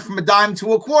 because it went from a dime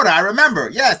to a quarter. I remember.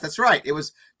 Yes, that's right. It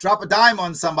was drop a dime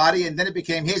on somebody, and then it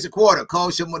became, here's a quarter, call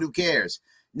someone who cares.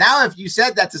 Now, if you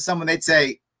said that to someone, they'd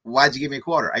say, why'd you give me a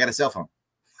quarter? I got a cell phone.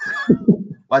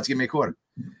 Why'd you give me a quarter?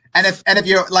 And if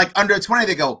you're like under 20,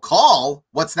 they go, call?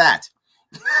 What's that?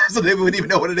 So they wouldn't even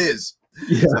know what it is.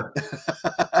 Yeah. So,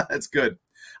 that's good.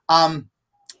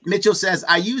 Mitchell says,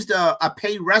 I used a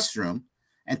paid restroom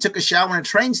and took a shower in a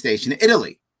train station in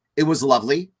Italy. It was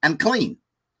lovely and clean.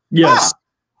 Yes.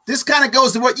 This kind of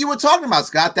goes to what you were talking about,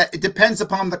 Scott, that it depends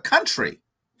upon the country.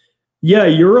 Yeah,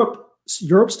 Europe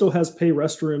Europe still has pay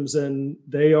restrooms, and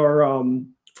they are,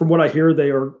 from what I hear, they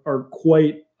are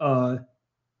quite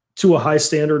to a high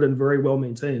standard and very well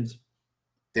maintained.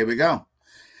 There we go.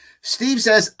 Steve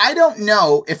says, I don't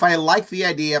know if I like the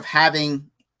idea of having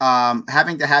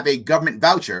to have a government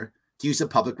voucher to use a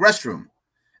public restroom.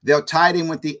 They'll tie it in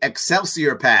with the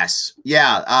Excelsior pass.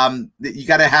 Yeah, you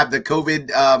got to have the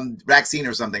COVID vaccine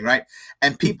or something, right?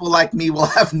 And people like me will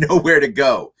have nowhere to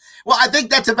go. Well, I think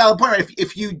that's a valid point, right?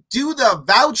 If you do the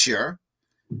voucher,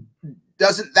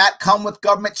 doesn't that come with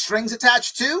government strings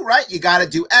attached too, right? You got to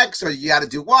do X or you got to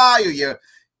do Y, or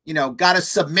you know, got to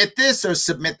submit this or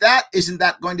submit that. Isn't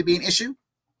that going to be an issue?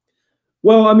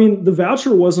 Well, I mean, the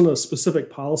voucher wasn't a specific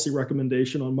policy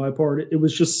recommendation on my part. It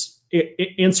was just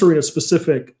answering a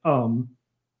specific,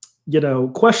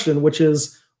 question, which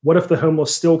is, what if the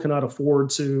homeless still cannot afford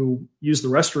to use the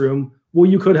restroom? Well,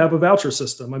 you could have a voucher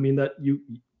system. I mean,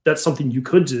 that's something you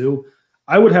could do.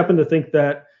 I would happen to think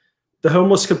that the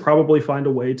homeless could probably find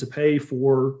a way to pay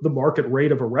for the market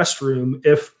rate of a restroom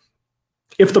if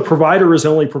the provider is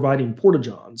only providing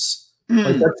porta-johns.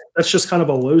 Like that's just kind of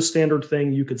a low standard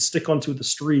thing you could stick onto the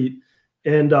street,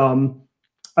 and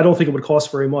I don't think it would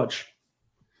cost very much.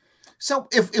 So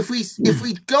if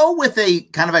we go with a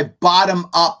kind of a bottom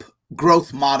up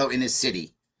growth model in a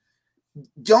city,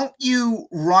 don't you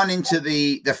run into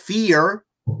the fear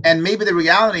and maybe the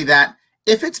reality that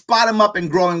if it's bottom up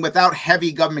and growing without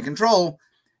heavy government control,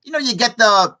 you know, you get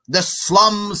the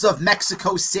slums of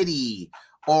Mexico City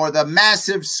or the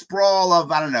massive sprawl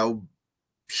of, I don't know,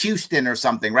 Houston or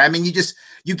something, right? I mean,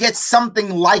 you get something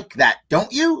like that,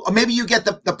 don't you? Or maybe you get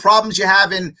the problems you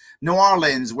have in New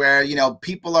Orleans where, you know,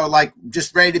 people are like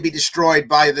just ready to be destroyed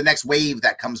by the next wave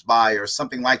that comes by or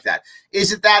something like that.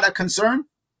 Isn't that a concern?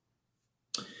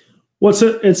 Well,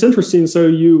 it's interesting. So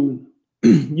you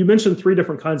mentioned 3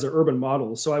 different kinds of urban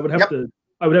models. So I would have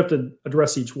to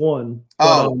address each one.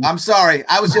 Oh, I'm sorry.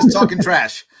 I was just talking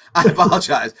trash. I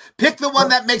apologize. Pick the one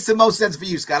that makes the most sense for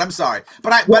you, Scott. I'm sorry, but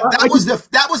that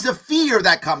was the fear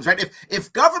that comes, right?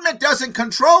 If government doesn't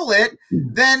control it,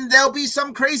 then there'll be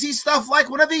some crazy stuff like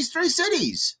one of these 3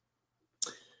 cities.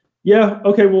 Yeah.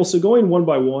 Okay. Well, so going one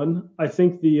by one, I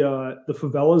think the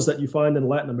favelas that you find in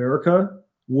Latin America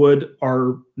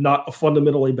are not a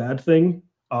fundamentally bad thing.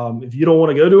 If you don't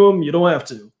want to go to them, you don't have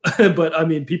to. But I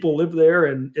mean, people live there,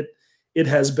 and it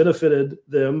has benefited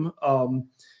them.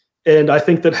 And I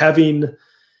think that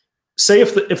say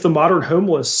if the modern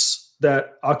homeless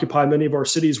that occupy many of our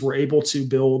cities were able to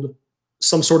build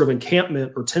some sort of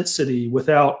encampment or tent city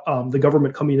without the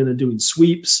government coming in and doing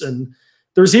sweeps, and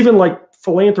there's even like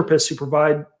philanthropists who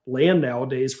provide land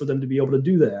nowadays for them to be able to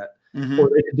do that, or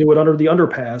they could do it under the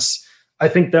underpass. I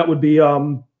think that would be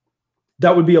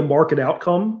a market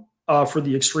outcome for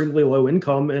the extremely low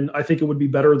income, and I think it would be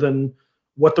better than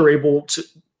what they're able to,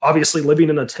 obviously living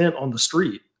in a tent on the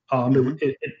street.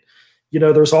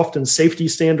 There's often safety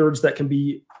standards that can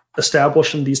be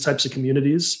established in these types of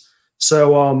communities.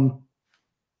 So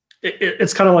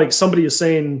it's kind of like somebody is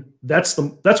saying that's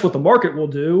what the market will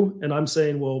do, and I'm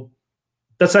saying, well,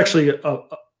 that's actually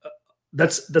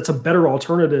that's a better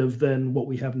alternative than what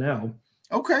we have now.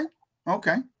 Okay.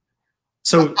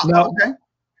 So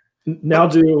now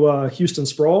do Houston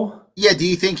sprawl? Yeah. Do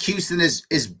you think Houston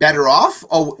is better off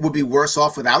or would be worse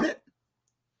off without it?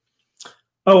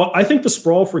 Oh, I think the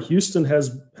sprawl for Houston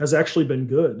has actually been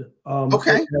good.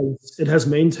 Okay. It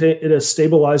has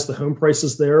stabilized the home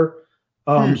prices there.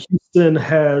 Houston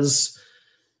has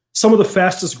some of the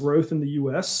fastest growth in the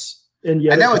U.S. And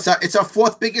yet, I know it's our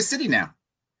 4th biggest city now.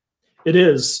 It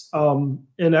is,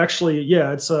 and actually,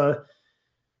 yeah, it's a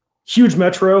huge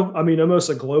metro. I mean, almost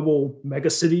a global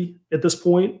mega city at this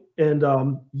point, and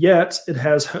yet it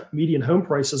has median home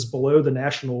prices below the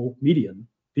national median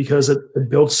because it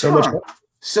builds so much.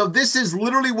 So this is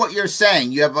literally what you're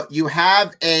saying.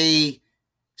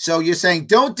 So you're saying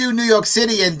don't do New York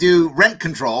City and do rent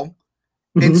control.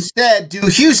 Instead, do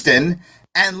Houston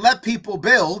and let people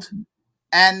build,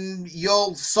 and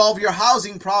you'll solve your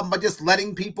housing problem by just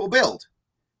letting people build.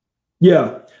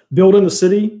 Yeah. Build in the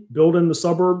city, build in the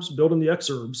suburbs, build in the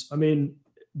exurbs. I mean,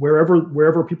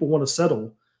 wherever people want to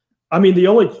settle. I mean, the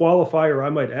only qualifier I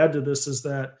might add to this is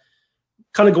that,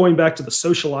 kind of going back to the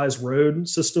socialized road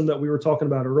system that we were talking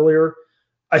about earlier,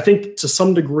 I think to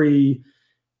some degree,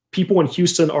 people in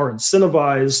Houston are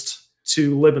incentivized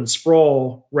to live in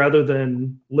sprawl rather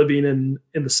than living in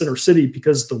the center city,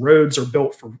 because the roads are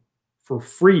built for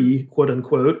free, quote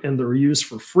unquote, and they're used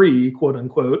for free, quote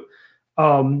unquote.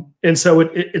 And so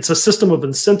it's a system of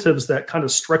incentives that kind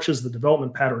of stretches the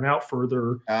development pattern out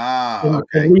further,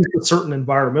 and leads to certain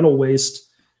environmental waste.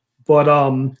 But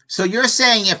so you're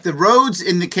saying if the roads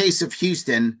in the case of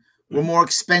Houston were more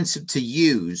expensive to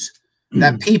use,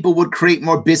 that people would create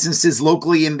more businesses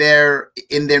locally in their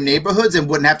neighborhoods and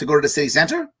wouldn't have to go to the city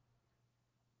center?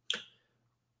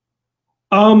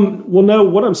 Well, no,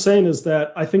 what I'm saying is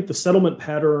that I think the settlement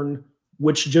pattern,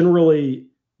 which generally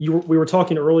we were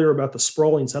talking earlier about the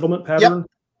sprawling settlement pattern. Yep.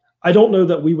 I don't know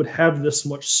that we would have this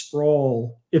much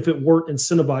sprawl if it weren't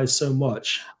incentivized so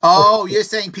much. Oh, you're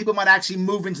saying people might actually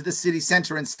move into the city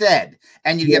center instead,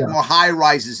 and you get more high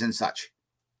rises and such.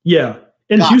 Yeah,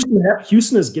 and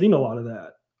Houston is getting a lot of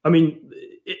that. I mean,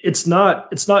 it's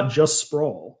not just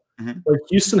sprawl. Like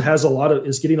Houston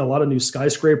is getting a lot of new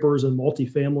skyscrapers and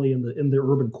multifamily in the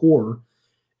urban core,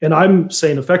 and I'm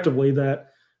saying effectively that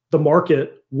the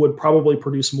market would probably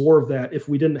produce more of that if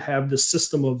we didn't have this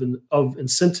system of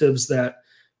incentives that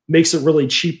makes it really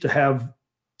cheap to have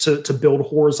to build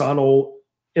horizontal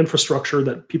infrastructure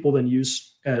that people then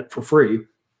use for free.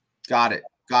 Got it.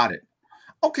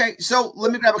 Okay, so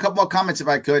let me grab a couple more comments if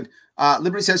I could.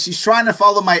 Liberty says she's trying to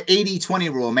follow my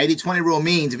 80-20 rule. My 80-20 rule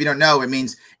means, if you don't know, it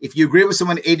means if you agree with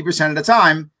someone 80% of the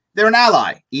time, they're an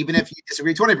ally, even if you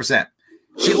disagree 20%.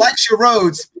 She likes your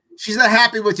roads. She's not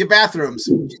happy with your bathrooms.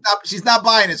 She's not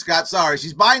buying it, Scott. Sorry.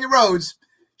 She's buying the roads.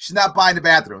 She's not buying the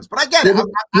bathrooms. But I get it.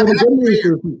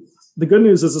 The good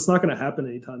news is it's not going to happen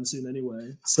anytime soon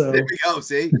anyway. So there we go.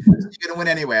 See? You're going to win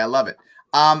anyway. I love it.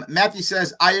 Matthew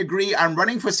says, I agree. I'm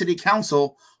running for city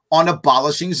council on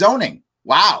abolishing zoning.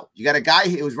 Wow. You got a guy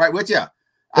who was right with you.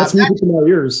 That's music to my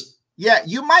ears. Yeah.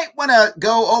 You might want to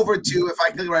go over to, if I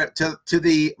click right to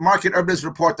the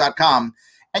marketurbanismreport.com.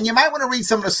 And you might want to read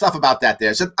some of the stuff about that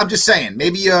there. So I'm just saying,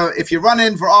 maybe if you're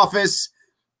running for office,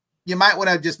 you might want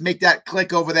to just make that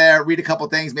click over there, read a couple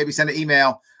things, maybe send an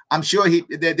email. I'm sure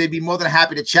they'd be more than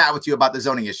happy to chat with you about the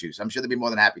zoning issues. I'm sure they'd be more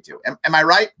than happy to. Am I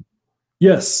right?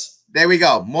 Yes. There we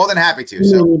go. More than happy to.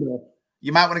 So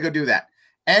you might want to go do that.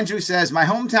 Andrew says, my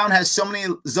hometown has so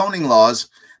many zoning laws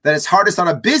that it's hard to start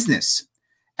a business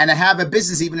and to have a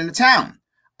business even in the town.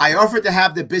 I offered to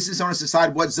have the business owners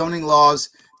decide what zoning laws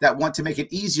that want to make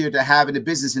it easier to have in a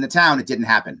business in the town. It didn't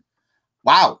happen.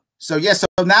 Wow. So yes,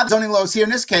 so now the zoning laws here in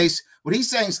this case, what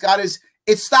he's saying, Scott, is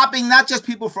it's stopping not just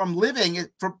people from living,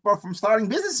 but from starting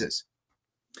businesses.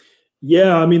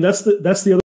 Yeah, I mean that's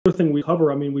the other thing we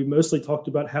cover. I mean, we mostly talked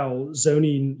about how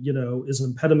zoning, is an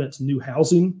impediment to new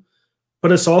housing,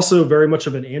 but it's also very much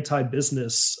of an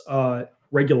anti-business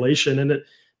regulation, and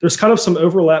there's kind of some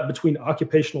overlap between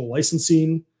occupational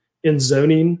licensing and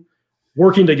zoning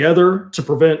working together to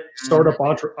prevent startup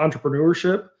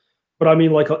entrepreneurship. But I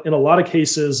mean, like in a lot of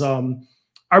cases, I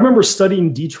remember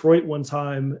studying Detroit one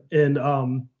time in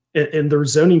their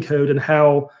zoning code, and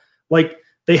how like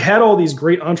they had all these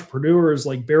great entrepreneurs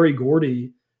like Barry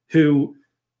Gordy who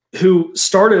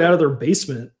started out of their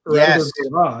basement or out of their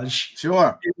garage,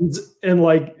 sure, and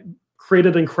like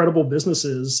created incredible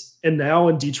businesses. And now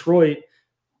in Detroit,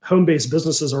 home-based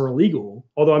businesses are illegal,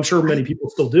 although I'm sure many people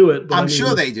still do it. But I'm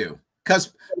sure they do.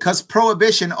 Because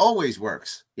prohibition always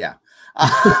works. Yeah.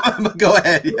 Go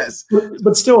ahead. Yes.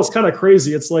 But still, it's kind of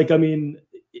crazy. It's like, I mean,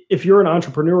 if you're an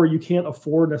entrepreneur, you can't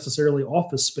afford necessarily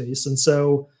office space. And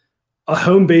so a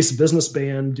home-based business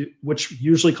ban, which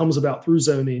usually comes about through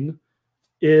zoning,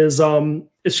 is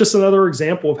it's just another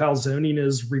example of how zoning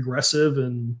is regressive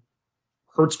and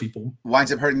hurts people.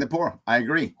 Winds up hurting the poor. I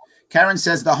agree. Karen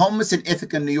says the homeless in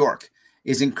Ithaca, New York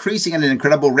is increasing at an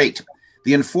incredible rate.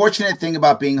 The unfortunate thing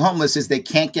about being homeless is they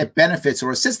can't get benefits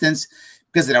or assistance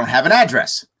because they don't have an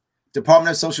address. Department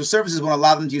of Social Services won't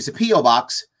allow them to use a P.O.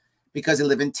 box because they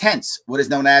live in tents, what is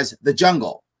known as the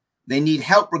jungle. They need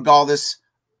help regardless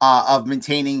of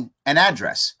maintaining an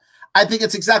address. I think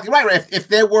it's exactly right. If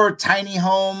there were tiny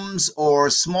homes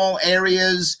or small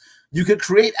areas, you could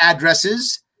create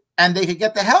addresses and they could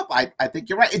get the help. I think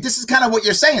you're right. This is kind of what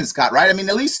you're saying, Scott, right? I mean,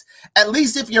 at least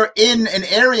if you're in an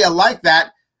area like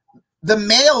that, the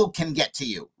mail can get to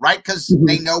you, right? Because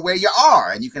they know where you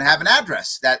are, and you can have an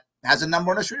address that has a number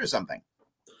on the street or something.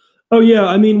 Oh, yeah.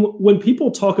 I mean, when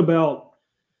people talk about,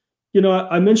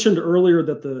 I mentioned earlier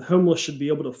that the homeless should be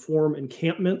able to form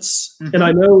encampments. And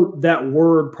I know that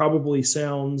word probably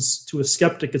sounds, to a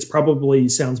skeptic,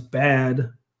 sounds bad,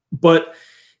 but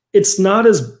it's not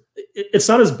as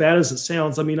bad as it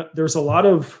sounds. I mean, there's a lot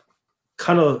of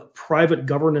kind of private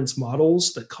governance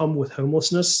models that come with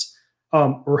homelessness.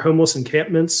 Or homeless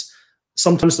encampments.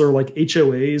 Sometimes they're like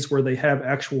HOAs where they have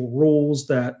actual rules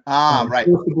that are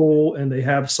enforceable, and they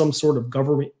have some sort of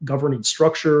governing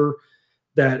structure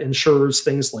that ensures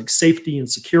things like safety and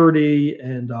security,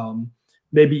 and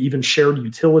maybe even shared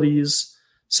utilities.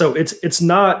 So it's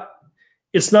not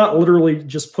it's not literally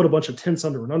just put a bunch of tents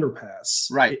under an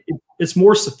underpass. Right. It's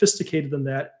more sophisticated than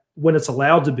that when it's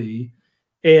allowed to be.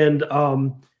 And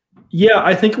yeah,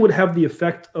 I think it would have the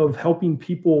effect of helping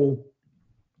people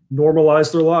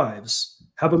normalize their lives,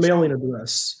 have a mailing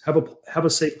address, have a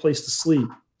safe place to sleep,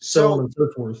 so on and so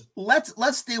forth.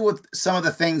 Let's deal with some of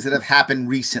the things that have happened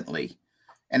recently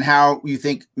and how you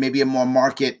think maybe a more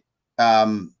market,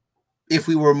 if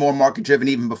we were more market driven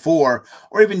even before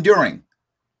or even during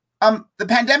the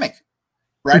pandemic,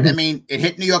 right? I mean, it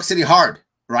hit New York City hard,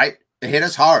 right? It hit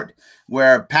us hard.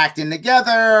 We're packed in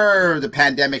together. The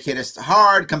pandemic hit us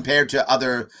hard compared to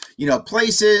other,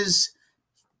 places.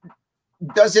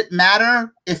 Does it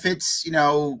matter if it's,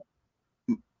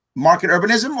 market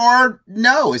urbanism or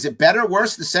no? Is it better,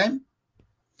 worse, the same?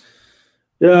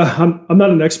 Yeah, I'm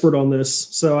not an expert on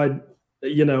this. So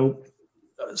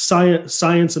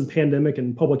science and pandemic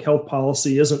and public health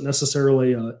policy isn't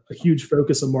necessarily a huge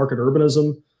focus of market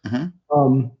urbanism.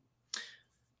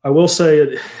 I will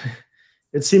say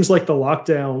it seems like the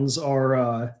lockdowns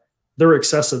are they're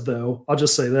excessive, though. I'll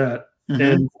just say that.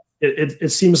 And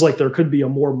it seems like there could be a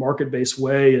more market-based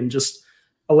way and just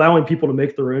allowing people to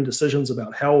make their own decisions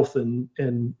about health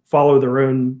and follow their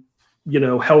own,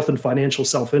 health and financial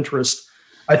self-interest.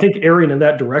 I think erring in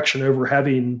that direction over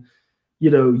having,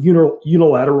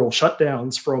 unilateral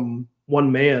shutdowns from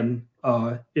one man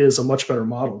is a much better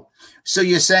model. So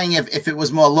you're saying if it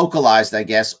was more localized, I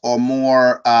guess, or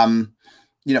more,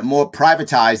 more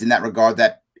privatized in that regard,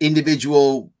 that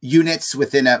individual units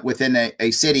within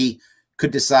a city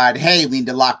could decide, hey, we need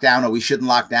to lock down or we shouldn't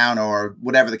lock down or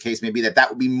whatever the case may be, that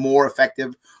would be more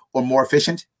effective or more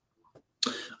efficient?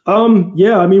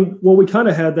 Yeah, I mean, well, we kind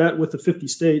of had that with the 50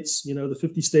 states. The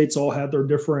 50 states all had their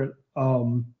different,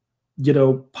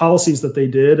 policies that they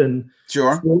did. And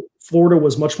sure, Florida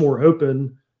was much more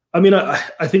open. I mean,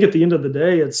 I think at the end of the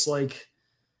day, it's like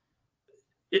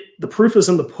the proof is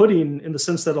in the pudding in the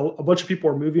sense that a bunch of people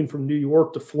are moving from New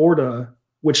York to Florida,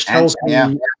 which tells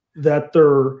me that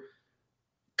they're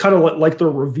kind of like their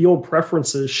revealed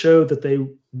preferences show that they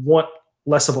want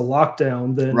less of a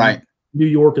lockdown than New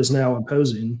York is now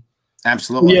imposing.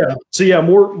 Absolutely. Yeah. So yeah,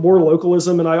 more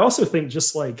localism. And I also think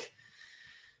just like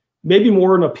maybe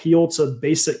more an appeal to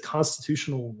basic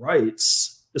constitutional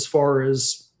rights as far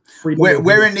as freedom.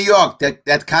 Where in New York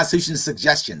that Constitution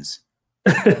suggestions.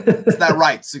 It's not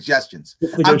right. Suggestions.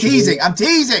 I'm teasing.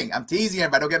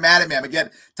 Everybody, don't get mad at me. I'm gonna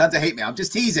get tons of hate mail. I'm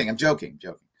just teasing. I'm joking.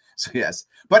 So yes,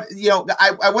 but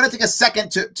I want to take a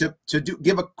second to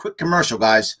give a quick commercial,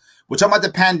 guys. We're talking about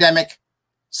the pandemic,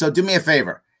 so do me a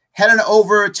favor, head on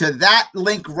over to that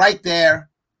link right there.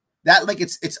 That link,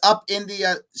 it's up in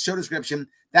the show description.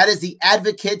 That is the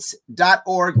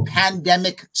advocates.org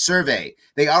pandemic survey.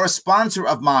 They are a sponsor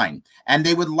of mine, and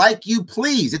they would like you,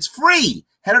 please. It's free.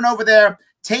 Head on over there,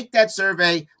 take that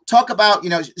survey, talk about,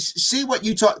 see what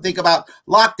you think about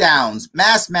lockdowns,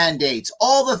 mask mandates,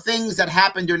 all the things that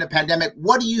happened during the pandemic.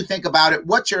 What do you think about it?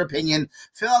 What's your opinion?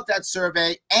 Fill out that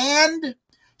survey and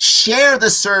share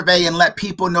the survey and let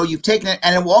people know you've taken it.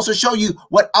 And it will also show you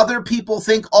what other people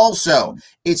think also.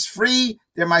 It's free.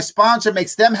 They're my sponsor.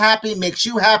 Makes them happy, makes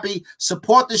you happy.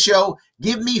 Support the show.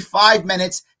 Give me 5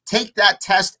 minutes. Take that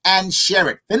test and share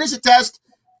it. Finish the test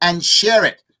and share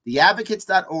it.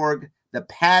 Theadvocates.org, the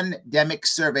pandemic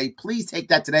survey. Please take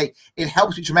that today. It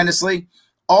helps me tremendously.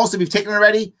 Also, if you've taken it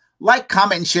already, like,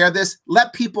 comment, and share this.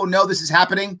 Let people know this is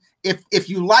happening. If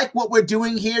you like what we're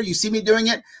doing here, you see me doing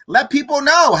it, let people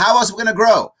know. How else are we going to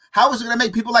grow? How is it going to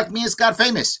make people like me and Scott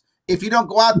famous? If you don't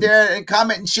go out there and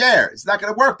comment and share, it's not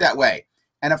going to work that way.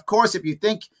 And of course, if you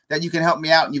think that you can help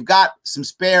me out and you've got some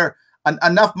spare,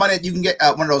 enough money that you can get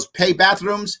one of those pay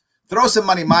bathrooms, throw some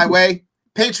money my way.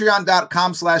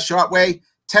 Patreon.com/Sharpe Way.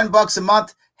 $10 a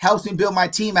month helps me build my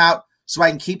team out so I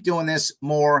can keep doing this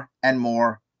more and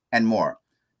more and more.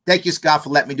 Thank you, Scott, for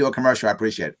letting me do a commercial. I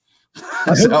appreciate it.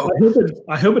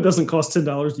 I hope it doesn't cost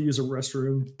 $10 to use a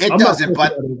restroom. It doesn't,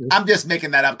 but I'm just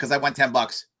making that up because I want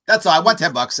 $10. That's all. I want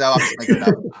 $10, so I'm just making it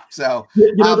up. So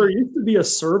there used to be a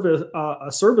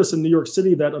service in New York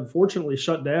City that unfortunately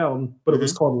shut down, but it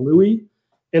was called Louis,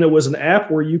 and it was an app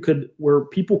where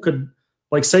people could,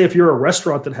 like, say if you're a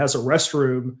restaurant that has a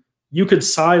restroom, you could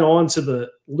sign on to the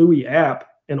Louis app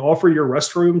and offer your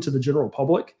restroom to the general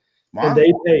public. Wow.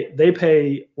 And they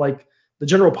pay like the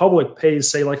general public pays,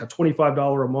 say, like a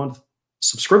 $25 a month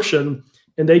subscription,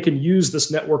 and they can use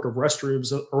this network of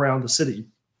restrooms around the city.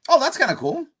 Oh, that's kind of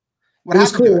cool. What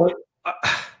happened? It was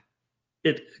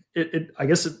cool. I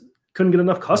guess it couldn't get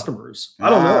enough customers. I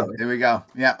don't know. There we go.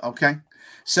 Yeah. Okay.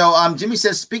 So Jimmy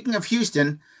says, speaking of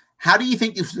Houston, how do you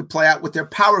think this would play out with their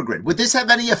power grid? Would this have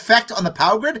any effect on the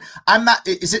power grid? I'm not.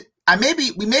 Is it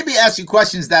we maybe ask you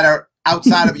questions that are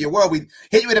outside of your world. We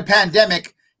hit you with a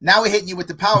pandemic. Now we're hitting you with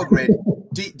the power grid.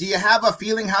 Do you have a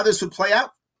feeling how this would play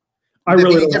out? I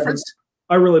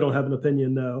really don't have an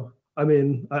opinion. No, I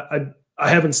mean, I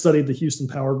haven't studied the Houston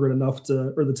power grid enough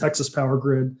or the Texas power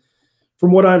grid.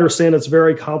 From what I understand, it's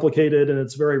very complicated and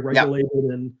it's very regulated,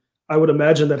 and I would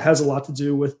imagine that has a lot to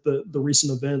do with the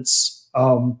recent events.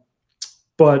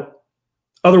 But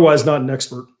otherwise, not an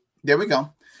expert. There we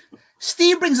go.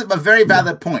 Steve brings up a very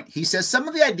valid point. He says, some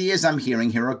of the ideas I'm hearing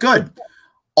here are good.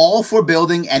 All for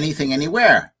building anything,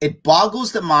 anywhere. It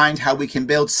boggles the mind how we can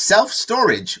build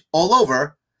self-storage all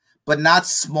over, but not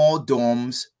small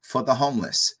dorms for the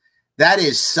homeless. That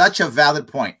is such a valid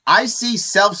point. I see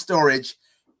self-storage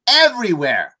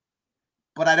everywhere,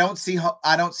 but I don't see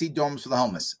dorms for the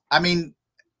homeless. I mean,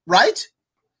 right?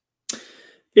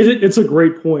 It's a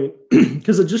great point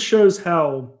because it just shows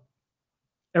how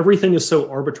everything is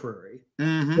so arbitrary,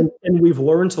 and we've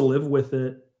learned to live with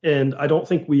it. And I don't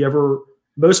think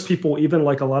most people, even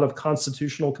like a lot of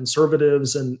constitutional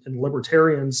conservatives and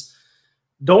libertarians,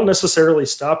 don't necessarily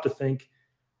stop to think,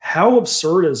 how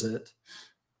absurd is it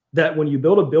that when you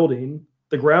build a building,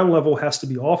 the ground level has to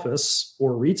be office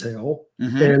or retail,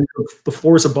 and the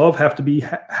floors above have to be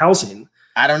housing?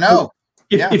 I don't know.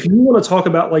 If you want to talk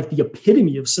about like the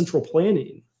epitome of central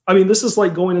planning, I mean, this is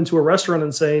like going into a restaurant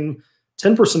and saying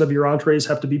 10% of your entrees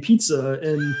have to be pizza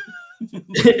and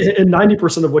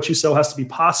 90% of what you sell has to be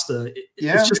pasta.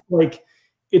 It's just like,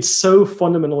 it's so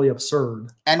fundamentally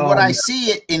absurd. And what I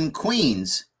see it in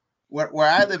Queens, where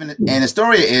I live in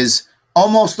Astoria, is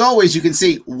almost always you can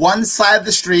see one side of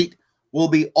the street will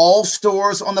be all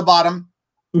stores on the bottom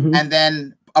and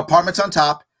then apartments on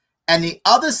top. And the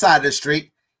other side of the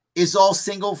street is all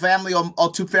single family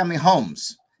or two family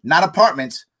homes, not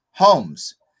apartments,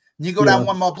 homes. You go down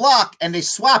one more block and they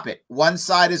swap it. One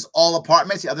side is all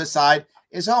apartments, the other side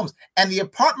is homes. And the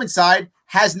apartment side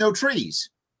has no trees,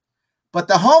 but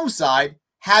the home side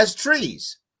has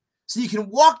trees. So you can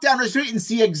walk down the street and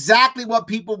see exactly what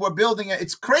people were building.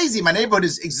 It's crazy. My neighborhood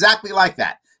is exactly like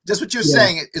that. Just what you're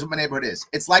saying is what my neighborhood is.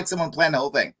 It's like someone planned the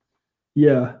whole thing.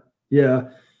 Yeah.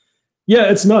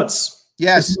 It's nuts.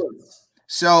 Yes. It's nuts.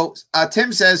 So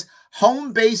Tim says,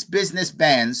 home-based business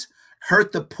bans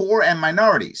hurt the poor and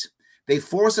minorities. They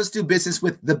force us to do business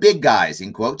with the big guys,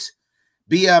 in quotes.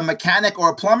 Be a mechanic or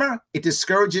a plumber, it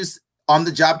discourages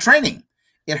on-the-job training.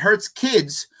 It hurts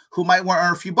kids who might want to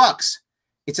earn a few bucks.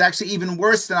 It's actually even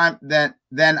worse than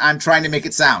I'm trying to make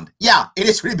it sound. Yeah, it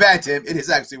is pretty bad, Tim. It is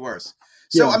actually worse.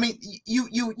 So, I mean,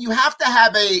 you have to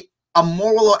have a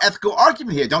moral or ethical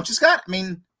argument here, don't you, Scott? I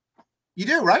mean, you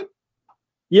do, right?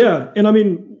 Yeah, and I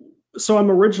mean, so I'm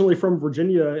originally from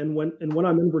Virginia, and when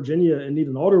I'm in Virginia and need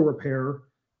an auto repair,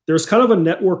 there's kind of a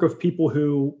network of people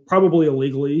who probably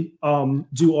illegally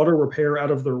do auto repair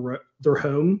out of their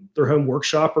home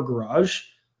workshop or garage.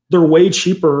 They're way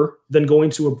cheaper than going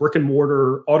to a brick and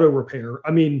mortar auto repair.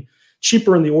 I mean,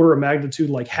 cheaper in the order of magnitude,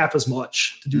 like half as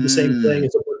much to do the same thing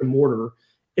as a brick and mortar.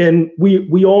 And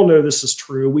we all know this is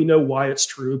true. We know why it's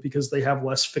true, because they have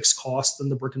less fixed costs than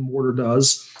the brick and mortar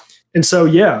does. And so,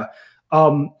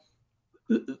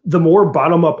 the more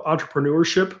bottom-up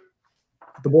entrepreneurship,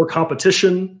 the more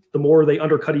competition, the more they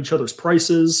undercut each other's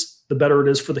prices, the better it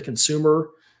is for the consumer.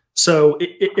 So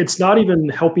it's not even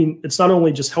helping. It's not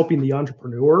only just helping the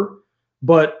entrepreneur,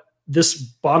 but this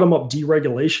bottom-up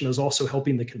deregulation is also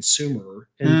helping the consumer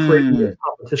and creating a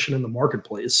competition in the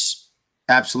marketplace.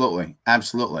 Absolutely.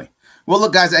 Absolutely. Well,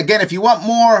 look, guys, again, if you want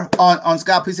more on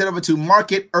Scott, please head over to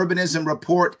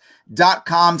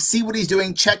marketurbanismreport.com. See what he's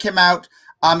doing. Check him out.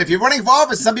 If you're running for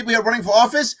office, some people are running for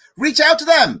office, reach out to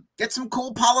them. Get some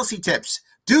cool policy tips.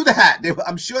 Do that.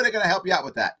 I'm sure they're going to help you out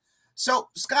with that. So,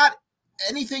 Scott,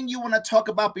 anything you want to talk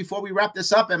about before we wrap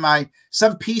this up?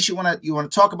 Some piece you want to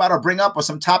talk about or bring up, or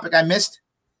some topic I missed?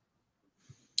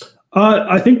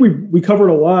 I think we covered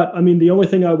a lot. I mean, the only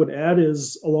thing I would add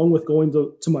is, along with going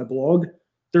to my blog,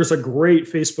 there's a great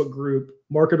Facebook group,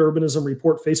 Market Urbanism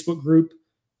Report Facebook group,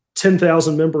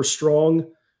 10,000 members strong,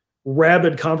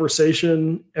 rabid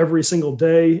conversation every single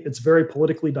day. It's very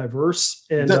politically diverse.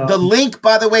 And the link,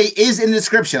 by the way, is in the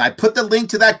description. I put the link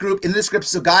to that group in the description.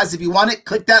 So guys, if you want it,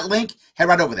 click that link, head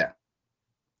right over there.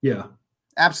 Yeah,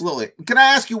 absolutely. Can I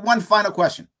ask you one final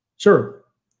question? Sure.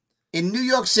 In New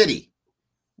York City,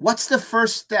 what's the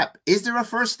first step? Is there a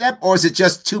first step, or is it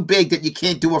just too big that you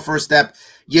can't do a first step?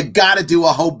 You got to do a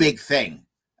whole big thing.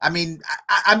 I mean,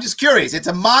 I'm just curious. It's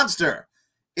a monster.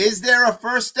 Is there a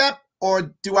first step,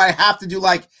 or do I have to do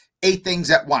like 8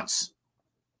 things at once?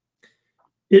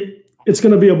 It's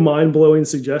going to be a mind-blowing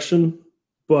suggestion,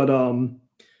 but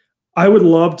I would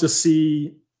love to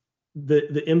see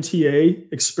the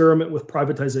MTA experiment with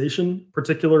privatization,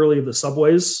 particularly of the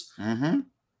subways. Mm-hmm.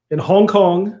 In Hong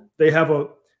Kong, they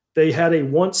had a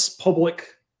once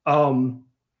public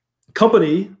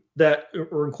company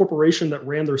or incorporation that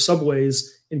ran their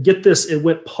subways, and get this, it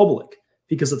went public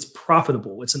because it's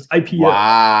profitable. It's an IPO.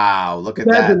 Wow, look at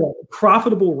that.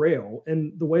 Profitable rail.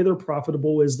 And the way they're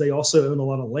profitable is they also own a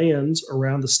lot of land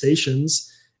around the stations,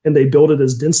 and they build it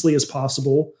as densely as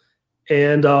possible.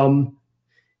 And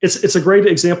it's a great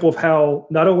example of how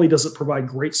not only does it provide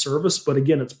great service, but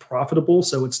again, it's profitable.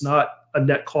 So it's not a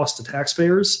net cost to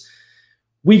taxpayers.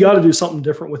 We got to do something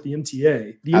different with the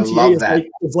MTA. The MTA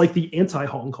is like the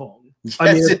anti-Hong Kong. Yes,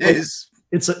 I mean, it is.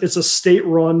 It's a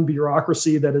state-run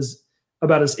bureaucracy that is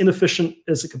about as inefficient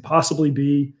as it could possibly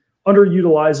be,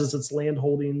 underutilizes its land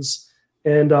holdings,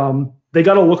 and they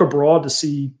got to look abroad to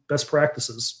see best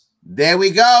practices. There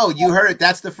we go. You heard it.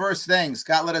 That's the first thing.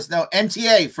 Scott, let us know.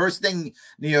 MTA, first thing,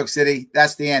 New York City.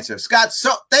 That's the answer. Scott,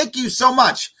 so thank you so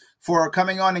much for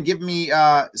coming on and giving me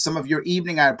some of your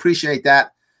evening. I appreciate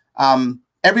that.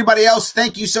 Everybody else,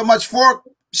 thank you so much for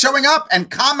showing up and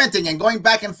commenting and going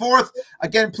back and forth.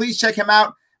 Again, please check him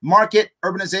out,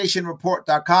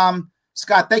 marketurbanizationreport.com.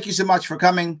 Scott, thank you so much for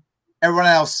coming. Everyone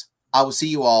else, I will see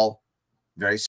you all very soon.